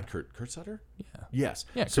No, Sutter. not Kurt. Kurt Sutter? Yeah. Yes.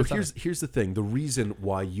 Yeah, So Kurt here's the thing. The reason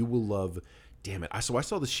why you will love, damn it. So I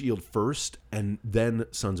saw The Shield first and then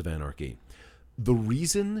Sons of Anarchy. The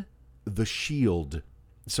reason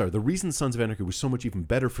Sons of Anarchy was so much even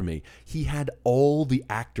better for me, he had all the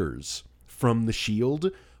actors from the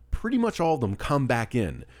Shield, pretty much all of them come back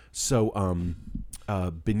in. So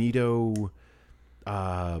Benito,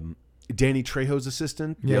 Danny Trejo's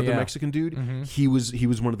assistant, the other Mexican dude, he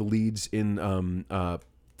was one of the leads in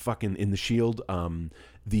fucking in the Shield. The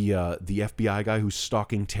FBI guy who's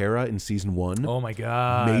stalking Tara in season 1. Oh my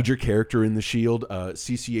god. Major character in the Shield.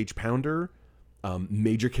 CCH Pounder,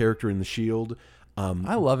 major character in the Shield.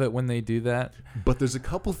 I love it when they do that. But there's a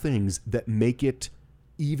couple things that make it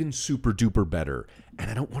even super duper better.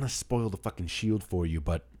 And I don't want to spoil the fucking Shield for you,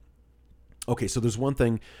 but okay, so there's one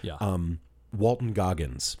thing. Yeah. Walton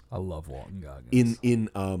Goggins. I love Walton Goggins.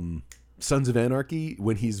 In Sons of Anarchy,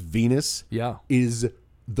 when he's Venus, is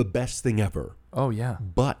the best thing ever. Oh yeah.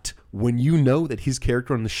 But when you know that his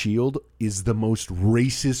character on the Shield is the most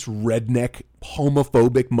racist, redneck,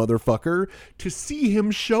 homophobic motherfucker, to see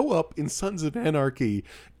him show up in Sons of Anarchy,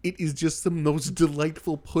 it is just the most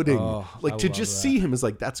delightful pudding. Like to just see him is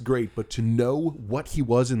like, that's great, but to know what he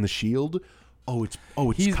was in the Shield, it's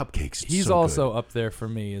cupcakes. It's He's so also good. up there for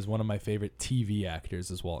me as one of my favorite TV actors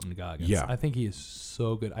is Walton Goggins. Yeah. I think he is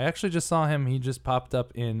so good. I actually just saw him. He just popped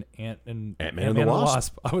up in Ant-Man and the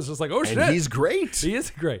Wasp. I was just like, oh shit. And he's great. He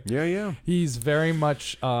is great. Yeah. He's very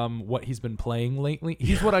much what he's been playing lately.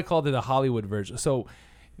 He's what I called it a Hollywood version. So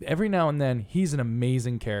every now and then he's an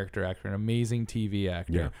amazing character actor, an amazing TV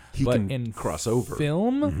actor. Yeah. He but can in cross over.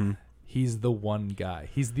 Film, he's the one guy.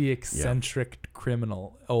 He's the eccentric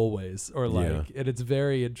criminal always, or like, and it's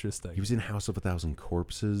very interesting. He was in House of a Thousand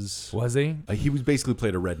Corpses. Was he? He was basically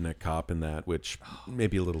played a redneck cop in that, which may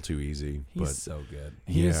be a little too easy. He's so good.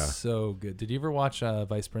 He's so good. Did you ever watch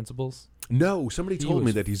Vice Principals? No, somebody told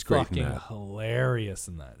me that he's great in that. Fucking hilarious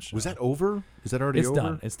in that show. Was that over? Is that already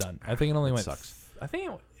over? It's done. I think it only went. Sucks. I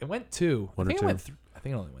think it went 2. One I think or it went. two? I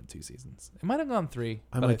think it only went 2 seasons. It might have gone 3.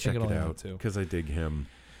 I but might I check think it only out went 2. because I dig him.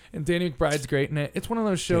 And Danny McBride's great in it. It's one of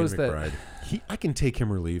those shows Danny that McBride. I can take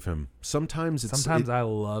him or leave him. Sometimes I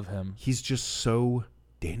love him. He's just so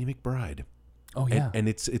Danny McBride. Oh yeah, and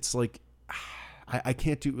it's like I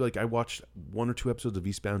can't do, like, I watched 1 or 2 episodes of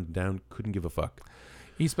Eastbound and Down, couldn't give a fuck.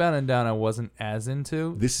 Eastbound and Down I wasn't as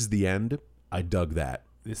into. This Is the End. I dug that.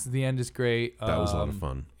 This Is the End is great. That was a lot of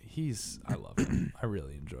fun. I love him. I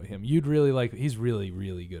really enjoy him. You'd really like. He's really,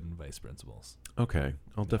 really good in Vice Principals. Okay,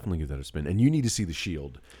 I'll definitely give that a spin. And you need to see The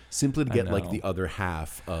Shield, simply to get like the other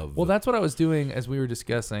half of. Well, that's what I was doing as we were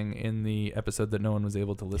discussing in the episode that no one was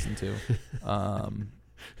able to listen to.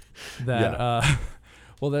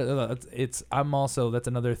 That's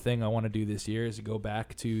another thing I want to do this year is go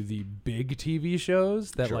back to the big TV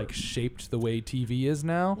shows that like shaped the way TV is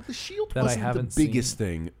now. Well, The Shield that wasn't I haven't the biggest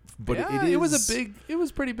thing. But it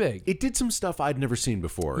was pretty big. It did some stuff I'd never seen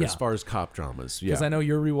before as far as cop dramas. Yeah, because I know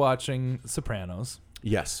you're rewatching Sopranos.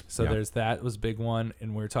 Yes. So there's that was a big one,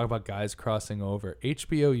 and we were talking about guys crossing over.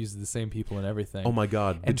 HBO uses the same people and everything. Oh my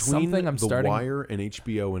God! And between The Wire and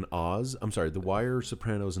HBO and Oz, I'm sorry, The Wire,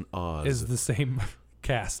 Sopranos, and Oz is the same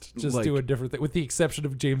cast, just like, do a different thing, with the exception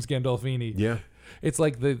of James Gandolfini. Yeah. It's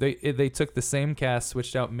like they took the same cast,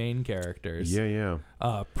 switched out main characters. Yeah.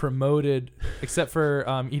 Promoted, except for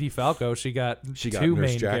Edie Falco, she got 2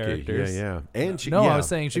 main characters. Yeah. And she, I was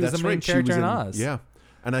saying she was the main character in Oz. Yeah.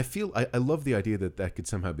 And I feel I love the idea that could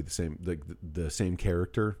somehow be the same, like the same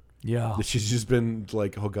character. Yeah. That she's just been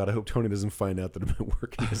like, oh God, I hope Tony doesn't find out that I've been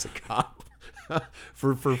working as a cop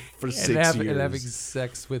for 6 years. And having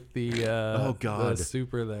sex with the the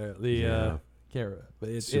super there,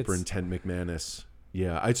 Superintendent McManus.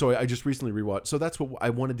 Yeah, I just recently rewatched. So that's what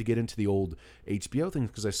I wanted to get into, the old HBO things,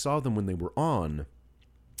 because I saw them when they were on.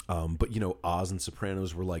 But Oz and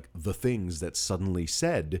Sopranos were like the things that suddenly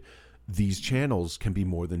said these channels can be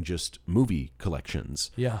more than just movie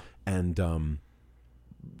collections. Yeah. And some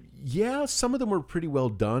of them were pretty well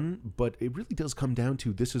done, but it really does come down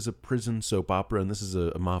to, this is a prison soap opera and this is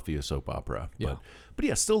a mafia soap opera. Yeah. But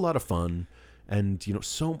yeah, still a lot of fun. And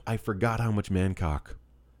I forgot how much Mancock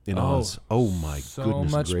in Oz. Oh my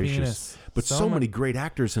goodness gracious! Penis. But so many great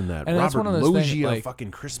actors in that. And Robert Loggia, things, fucking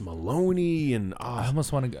Chris Maloney, and I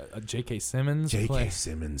almost want to J.K. Simmons.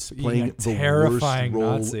 Simmons playing the terrifying worst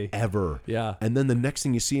role Nazi ever. Yeah. And then the next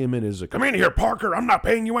thing you see him in is, "Come in here, Parker. I'm not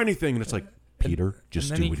paying you anything." And it's like, Peter,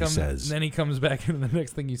 just do what he says. And then he comes back, and the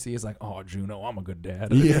next thing you see is like, "Oh, Juno, I'm a good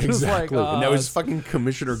dad." Yeah, exactly. And now it's fucking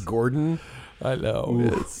Commissioner Gordon. I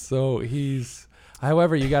know.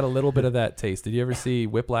 However, you got a little bit of that taste. Did you ever see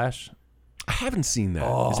Whiplash? I haven't seen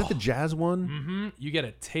that. Is that the jazz one? Mm-hmm. You get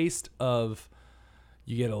a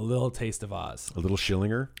little taste of Oz. A little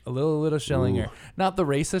Schillinger? A little Schillinger. Not the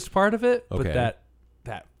racist part of it, but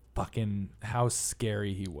that fucking how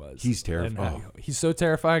scary he was. He's terrifying. He's so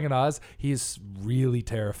terrifying in Oz. He's really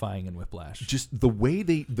terrifying in Whiplash. Just the way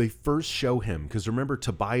they first show him, because remember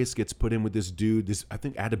Tobias gets put in with this dude, this I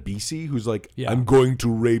think Adebisi, who's like, I'm going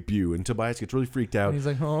to rape you, and Tobias gets really freaked out. And he's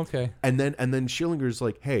like, oh, okay. And then Schillinger's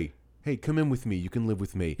like, hey, come in with me. You can live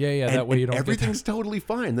with me. Yeah. That way you don't. Everything's totally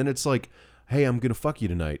fine. Then it's like, hey, I'm gonna fuck you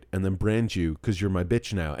tonight, and then brand you because you're my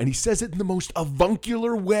bitch now. And he says it in the most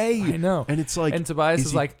avuncular way. I know. And it's like, and Tobias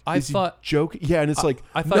is like, I thought joke. Yeah, and it's like,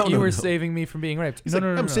 I thought you were saving me from being raped. He's like,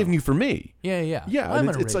 I'm saving you for me. Yeah. Yeah. I'm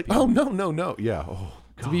And it's like, oh no. Yeah. Oh.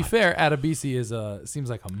 God. To be fair, Adebisi seems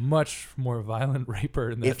like a much more violent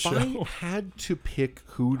raper in that show. If I had to pick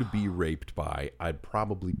who to be raped by, I'd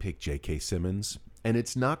probably pick J.K. Simmons. And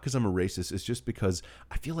it's not because I'm a racist. It's just because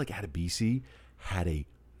I feel like Adebisi had a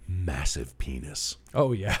massive penis.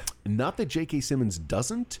 Oh, yeah. Not that J.K. Simmons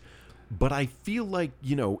doesn't, but I feel like,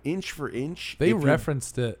 inch for inch. They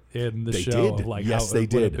referenced it in the show. Did. Like yes, how, they what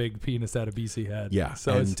did. a big penis Adebisi had. Yeah.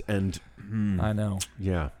 So I know.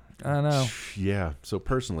 Yeah. I know. Yeah. So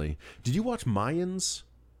personally, did you watch Mayans?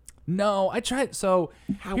 No, I tried. So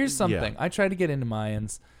here's something. Yeah. I tried to get into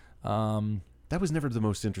Mayans. That was never the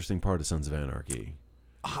most interesting part of Sons of Anarchy.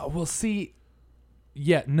 We'll see.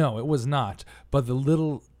 Yeah, no, it was not. But the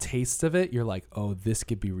little taste of it, you're like, oh, this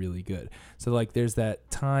could be really good. So, like, there's that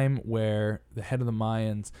time where the head of the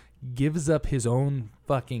Mayans gives up his own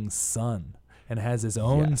fucking son and has his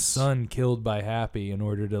own son killed by Happy in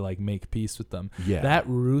order to, like, make peace with them. Yeah. That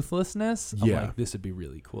ruthlessness, I'm like, this would be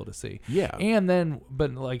really cool to see. Yeah. And then,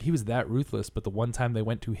 but, like, he was that ruthless, but the one time they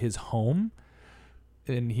went to his home,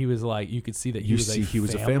 and he was like, you could see that he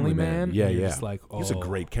was a family man. Yeah. Just like, oh, he's a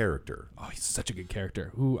great character. Oh, he's such a good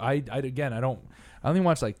character. Who I only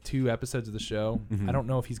watched like 2 episodes of the show. Mm-hmm. I don't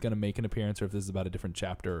know if he's going to make an appearance or if this is about a different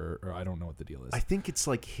chapter or I don't know what the deal is. I think it's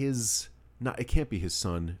like it can't be his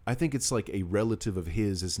son. I think it's like a relative of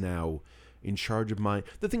his is now in charge of mine.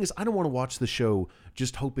 The thing is, I don't want to watch the show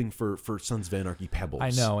just hoping for Sons of Anarchy pebbles. I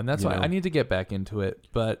know, and that's why I need to get back into it.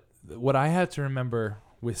 But what I had to remember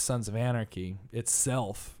with Sons of Anarchy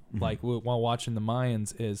itself, like while watching the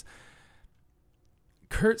Mayans, is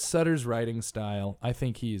Kurt Sutter's writing style. I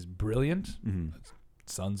think he's brilliant. Mm-hmm.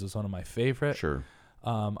 Sons was one of my favorite. Sure.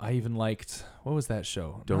 I even liked, what was that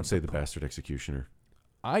show? Don't say The Bastard Executioner.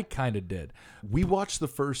 I kind of did. We watched the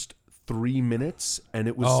first 3 minutes, and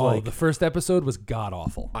it was the first episode was god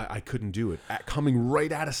awful. I couldn't do it. Coming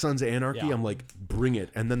right out of Sons of Anarchy, I'm like, bring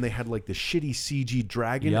it. And then they had like the shitty CG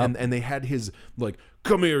dragon, and they had his like,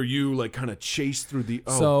 come here, you, like kind of chase through the.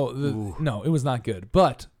 No, it was not good.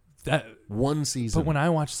 But that one season. But when I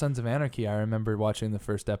watched Sons of Anarchy, I remember watching the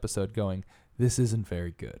first episode, going, "This isn't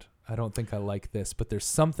very good. I don't think I like this." But there's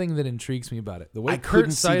something that intrigues me about it. The way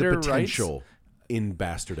Kurt Sider writes. In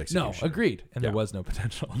Bastard Executioner. No, agreed. And there was no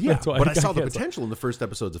potential. Yeah, but I saw the potential in the first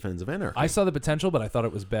episodes of Sons of Anarchy. I saw the potential, but I thought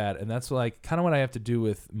it was bad. And that's like kind of what I have to do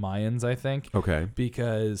with Mayans, I think. Okay.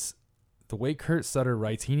 Because the way Kurt Sutter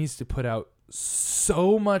writes, he needs to put out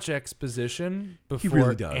so much exposition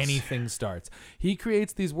before anything starts. He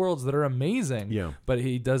creates these worlds that are amazing, but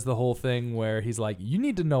he does the whole thing where he's like, you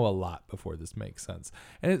need to know a lot before this makes sense.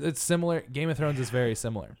 And it's similar. Game of Thrones is very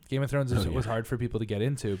similar. Game of Thrones was hard for people to get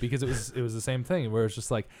into because it was the same thing where it's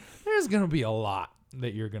just like, there's going to be a lot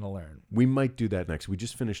that you're going to learn. We might do that next. We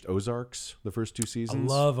just finished Ozarks, the first 2 seasons.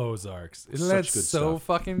 I love Ozarks. Isn't that so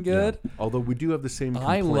fucking good? Yeah. Although we do have the same complaint.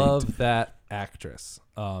 I love that actress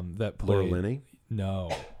that played... Laura Linney? No,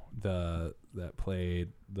 that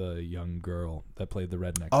played the young girl that played the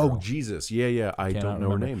redneck girl. Oh, Jesus. Yeah. I don't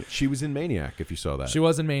know her name. She was in Maniac, if you saw that. She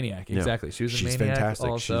was in Maniac, exactly. Yeah. She was in Maniac fantastic.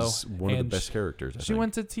 also. She's one of the best characters, She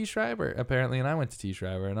went to T. Schreiber, apparently, and I went to T.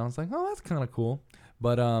 Schreiber, and I was like, oh, that's kind of cool.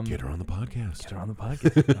 But get her on the podcast. Get her on the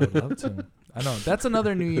podcast. I would love to. I know. That's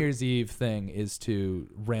another New Year's Eve thing, is to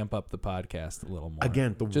ramp up the podcast a little more.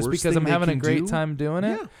 Again, just because I'm having a great time doing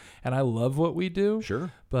it, and I love what we do.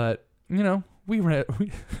 Sure. But, we ramble.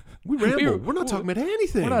 We're not talking about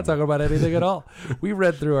anything. We're not talking about anything at all. We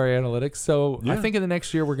read through our analytics. So I think in the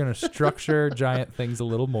next year, we're going to structure Giant Things a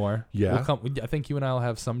little more. Yeah. I think you and I will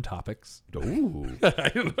have some topics. Ooh.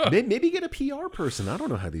 Maybe get a PR person. I don't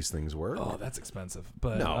know how these things work. Oh, that's expensive.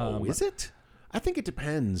 But no, is it? I think it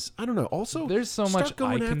depends. I don't know. Also, there's so much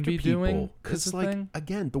I can be doing. Because,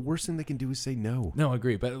 again, the worst thing they can do is say no. No,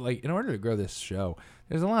 agree. But in order to grow this show,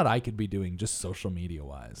 there's a lot I could be doing just social media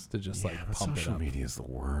wise to just pump it up. Social media is the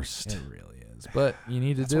worst. It really is. But you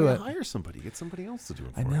need to do it. Hire somebody. Get somebody else to do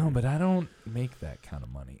it for you. I know, but I don't make that kind of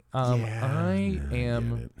money. I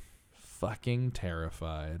am fucking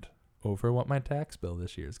terrified over what my tax bill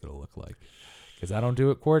this year is going to look like. because I don't do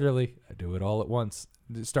it quarterly. I do it all at once.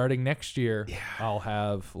 Starting next year, I'll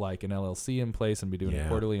have like an LLC in place and be doing it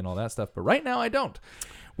quarterly and all that stuff. But right now I don't,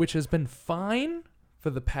 which has been fine for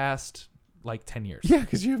the past like 10 years. Yeah,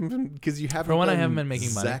 because you haven't For one, I haven't been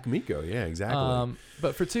making money. Zach Miko, yeah, exactly.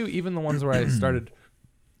 But for two, even the ones where I started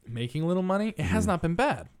making a little money, it has not been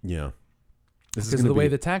bad. Yeah. Because of the way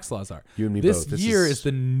the tax laws are. You and me this both. year is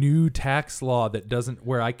the new tax law that doesn't,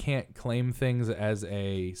 where I can't claim things as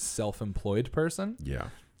a self-employed person. Yeah.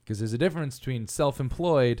 Because there's a difference between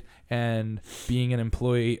self-employed and being an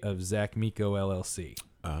employee of Zach Miko LLC.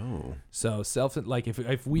 Oh. So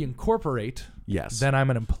if we incorporate, yes, then I'm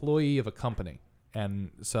an employee of a company,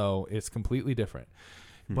 and so it's completely different.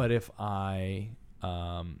 But if I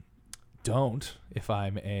don't, if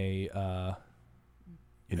I'm a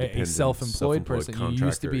self-employed person, you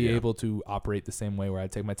used to be able to operate the same way, where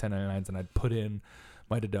I'd take my 1099s and I'd put in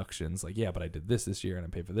my deductions, like, but I did this year and I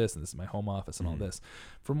paid for this, and this is my home office and all this.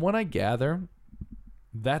 From what I gather,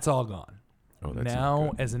 that's all gone. Oh, that's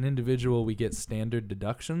now, as an individual, we get standard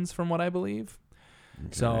deductions, from what I believe. Okay.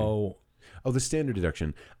 So, the standard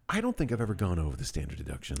deduction. I don't think I've ever gone over the standard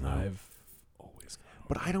deduction, though. I've always gone over.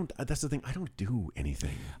 But I don't. That's the thing. I don't do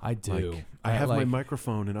anything. I do. Like, I have my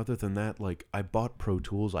microphone, and other than that, like, I bought Pro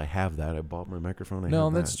Tools. I have that. I bought my microphone.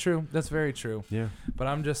 That's true. That's very true. Yeah. But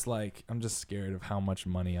I'm just scared of how much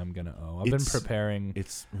money I'm gonna owe. I've been preparing.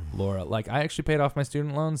 Laura. Like, I actually paid off my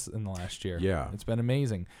student loans in the last year. Yeah. It's been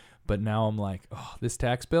amazing. But now I'm like, this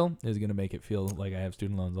tax bill is gonna make it feel like I have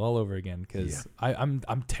student loans all over again, because I'm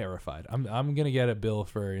terrified. I'm gonna get a bill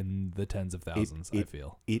for in the tens of thousands. I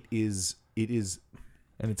feel it is,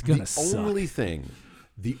 and it's gonna suck.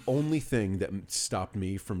 The only thing that stopped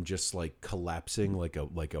me from just like collapsing like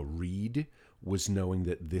a reed was knowing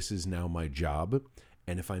that this is now my job.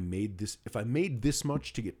 And if I made this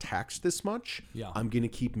much to get taxed this much, I'm going to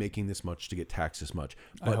keep making this much to get taxed this much.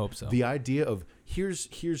 But I hope so. The idea of here's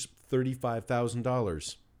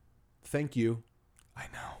 $35,000. Thank you. I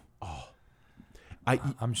know. Oh,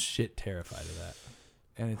 I'm shit terrified of that.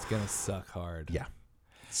 And it's going to suck hard. Yeah.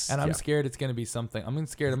 And I'm scared it's going to be something. I'm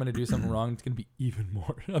scared I'm going to do something wrong. It's going to be even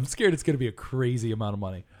more. I'm scared it's going to be a crazy amount of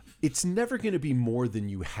money. It's never going to be more than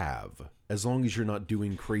you have, as long as you're not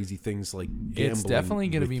doing crazy things like gambling. It's definitely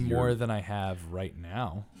going to be more than I have right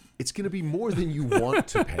now. It's going to be more than you want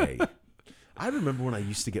to pay. I remember when I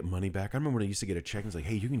used to get money back. I remember when I used to get a check and it's like,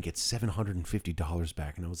 hey, you can get $750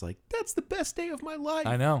 back. And I was like, that's the best day of my life.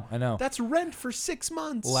 I know. That's rent for 6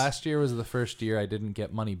 months. Last year was the first year I didn't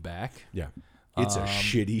get money back. Yeah. It's a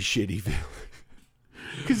shitty feeling.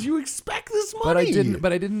 Because you expect this money.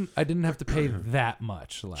 But I didn't have to pay that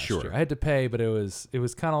much last year. I had to pay, but it was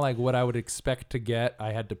kind of like what I would expect to get.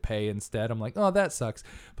 I had to pay instead. I'm like, oh, that sucks.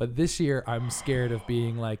 But this year I'm scared of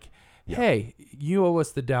being like, hey, you owe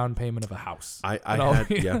us the down payment of a house.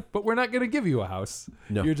 But we're not going to give you a house.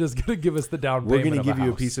 No. You're just going to give us the down payment of a house. We're going to give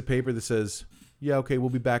you a piece of paper that says, yeah, okay, we'll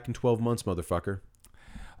be back in 12 months, motherfucker.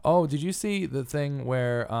 Oh, did you see the thing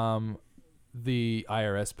where the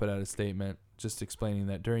IRS put out a statement just explaining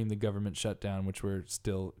that during the government shutdown, which we're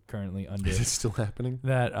still currently under, is it still happening?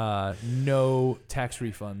 That no tax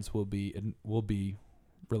refunds will be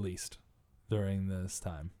released during this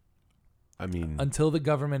time. I mean, until the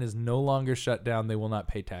government is no longer shut down, they will not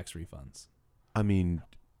pay tax refunds. I mean,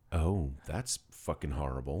 that's fucking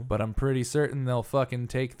horrible. But I'm pretty certain they'll fucking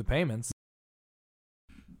take the payments.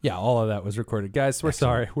 Yeah, all of that was recorded. Guys, we're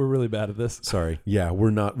sorry. We're really bad at this. Sorry. Yeah,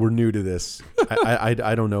 we're new to this. I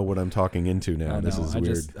don't know what I'm talking into now. This is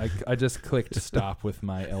weird. I just clicked stop with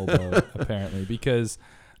my elbow, apparently, because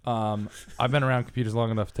I've been around computers long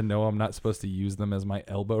enough to know I'm not supposed to use them as my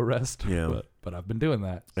elbow rest. Yeah. But I've been doing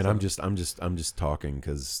that. And so. I'm just talking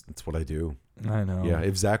because that's what I do. I know. Yeah,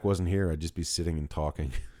 if Zach wasn't here, I'd just be sitting and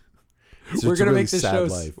talking. We're gonna make this show.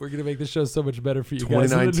 We're gonna make this show so much better for you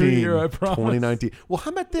guys in the new year. I promise. 2019. Well,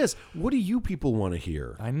 how about this? What do you people want to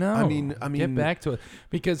hear? I know. I mean, get back to it,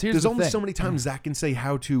 because there's only so many times Zach can say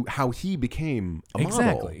how he became a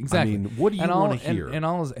model. Exactly. I mean, what do you want to hear? And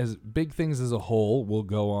all as big things as a whole,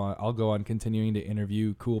 I'll go on continuing to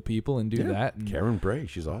interview cool people and do that. And Karen Bray,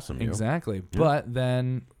 she's awesome. Exactly. Yeah. But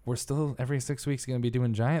then we're still every 6 weeks going to be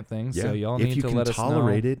doing giant things. Yeah. So y'all need to let us know. If you can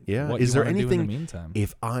tolerate it, what is there anything? Do in the meantime?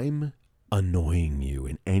 If I'm annoying you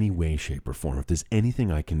in any way, shape, or form, if there's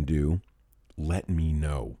anything I can do, let me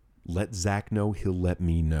know. Let Zach know. He'll let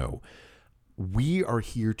me know. We are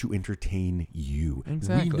here to entertain you.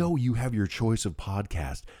 Exactly. We know you have your choice of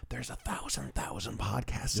podcast. There's 1,000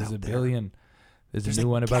 podcasts There's out a there. billion. There's a new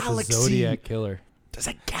one about the Zodiac Killer. There's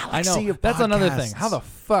a galaxy I know. of That's podcasts. Another thing. How the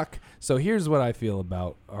fuck? So here's what I feel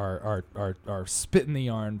about our Spit in the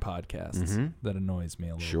Yarn podcast that annoys me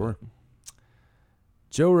a little bit.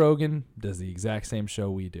 Joe Rogan does the exact same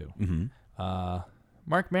show we do. Mm-hmm.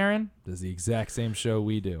 Mark Maron does the exact same show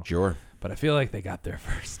we do. Sure. But I feel like they got there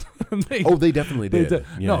first. They definitely did.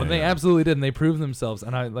 They absolutely did, and they proved themselves.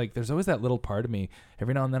 And I like, there's always that little part of me.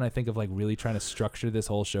 Every now and then I think of like really trying to structure this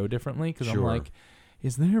whole show differently because I'm like,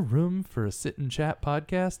 is there room for a sit and chat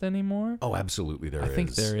podcast anymore? Oh, absolutely there is. I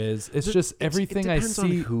think there is. It's just everything I see. It depends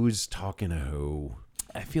on who's talking to who.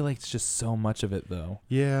 I feel like it's just so much of it though.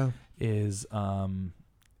 Yeah. Is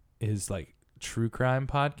like true crime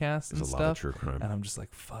podcasts and There's stuff. a lot of true crime. And I'm just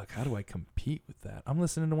like, fuck, how do I compete with that? I'm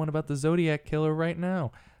listening to one about the Zodiac Killer right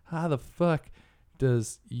now. How the fuck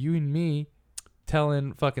does you and me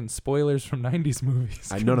telling fucking spoilers from 90s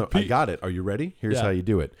movies? No, I got it. Are you ready? Here's Yeah. how you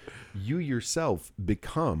do it. You yourself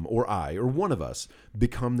become, or one of us,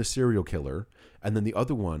 become the serial killer, and then the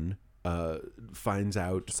other one finds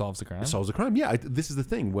out... Solves the crime? Solves the crime, yeah. This is the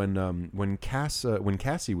thing. When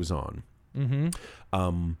Cassie was on...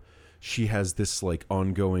 Mm-hmm. She has this like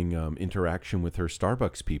ongoing interaction with her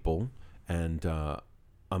Starbucks people, and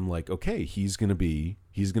I'm like, okay, he's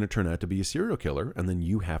gonna turn out to be a serial killer, and then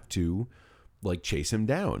you have to like chase him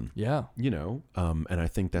down. Yeah. And I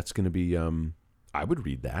think that's gonna be I would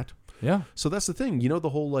read that. Yeah. So that's the thing, the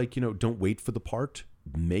whole like, don't wait for the part,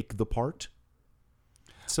 make the part.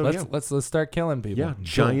 So let's start killing people. Yeah,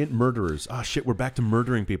 giant murderers. Ah, shit, we're back to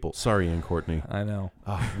murdering people. Sorry, Ann Courtney. I know.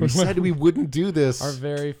 We said we wouldn't do this. Our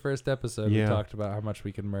very first episode, we talked about how much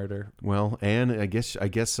we can murder. Well, Ann, I guess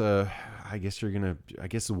the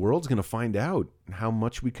world's gonna find out how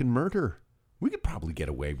much we can murder. We could probably get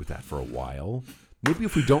away with that for a while. Maybe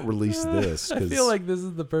if we don't release this. I feel like this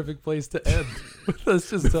is the perfect place to end. Let's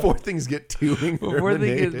just before things get too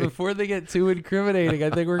incriminating. Before they get too incriminating,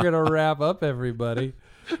 I think we're gonna wrap up everybody.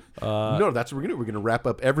 No, that's what we're gonna do. We're gonna wrap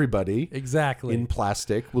up everybody exactly in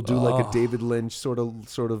plastic. We'll do like a David Lynch sort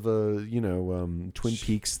of a Twin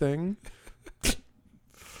Peaks thing.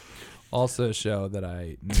 Also a show that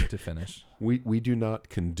I need to finish. We do not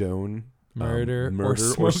condone murder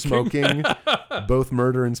or smoking. Both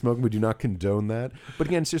murder and smoking. We do not condone that. But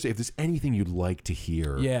again, seriously, if there's anything you'd like to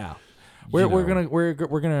hear, yeah. We're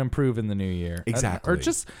gonna improve in the new year. Exactly. Or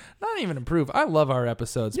just not even improve. I love our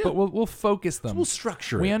episodes, but we'll focus them. We'll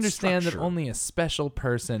structure it. We understand that only a special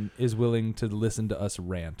person is willing to listen to us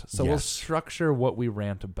rant. So we'll structure what we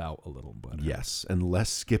rant about a little better. Yes, and less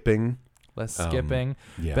skipping. Less skipping,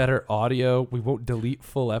 better audio. We won't delete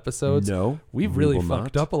full episodes. No, we've really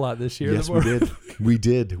fucked up a lot this year. Yes, we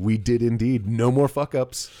did. We did indeed. No more fuck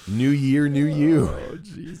ups. New year, new you. Oh,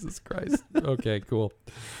 Jesus Christ. Okay, cool.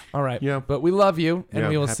 All right. Yeah. But we love you, and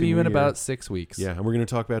we will see you in year. about 6 weeks. Yeah, and we're going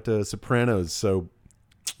to talk about Sopranos. So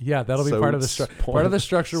yeah, that'll be part of the structure. Part of the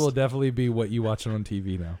structure will definitely be what you watch on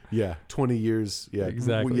TV now. Yeah, 20 years. Yeah,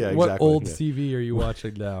 exactly. Yeah, what old TV are you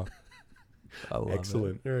watching now? I love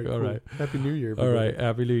Excellent. it. All right. All cool. right. Happy New Year. Everybody. All right.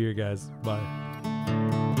 Happy New Year, guys. Bye.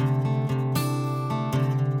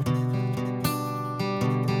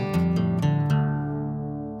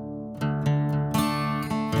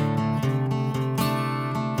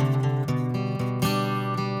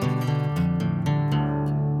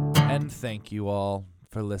 And thank you all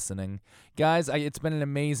for listening. Guys, it's been an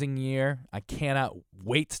amazing year. I cannot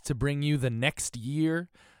wait to bring you the next year.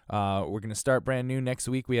 We're going to start brand new next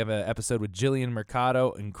week. We have an episode with Jillian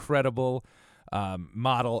Mercado, incredible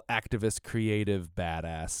model, activist, creative,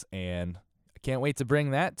 badass, and I can't wait to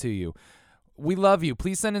bring that to you. We love you.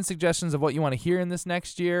 Please send in suggestions of what you want to hear in this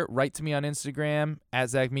next year. Write to me on Instagram,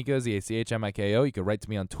 @ZachMiko, ZACHMIKO. You can write to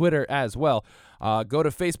me on Twitter as well. Go to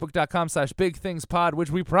Facebook.com/BigThingsPod,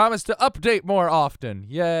 which we promise to update more often.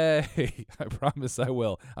 Yay. I promise I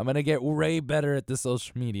will. I'm going to get way better at the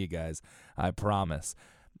social media, guys. I promise.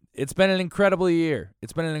 It's been an incredible year.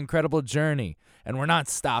 It's been an incredible journey, and we're not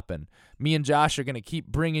stopping. Me and Josh are going to keep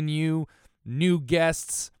bringing you new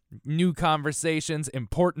guests, new conversations,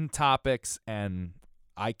 important topics, and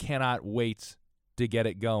I cannot wait to get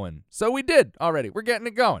it going. So we did already. We're getting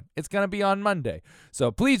it going. It's going to be on Monday.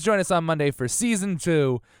 So please join us on Monday for Season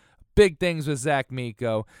 2, Big Things with Zach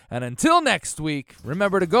Miko. And until next week,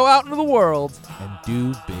 remember to go out into the world and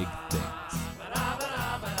do big things.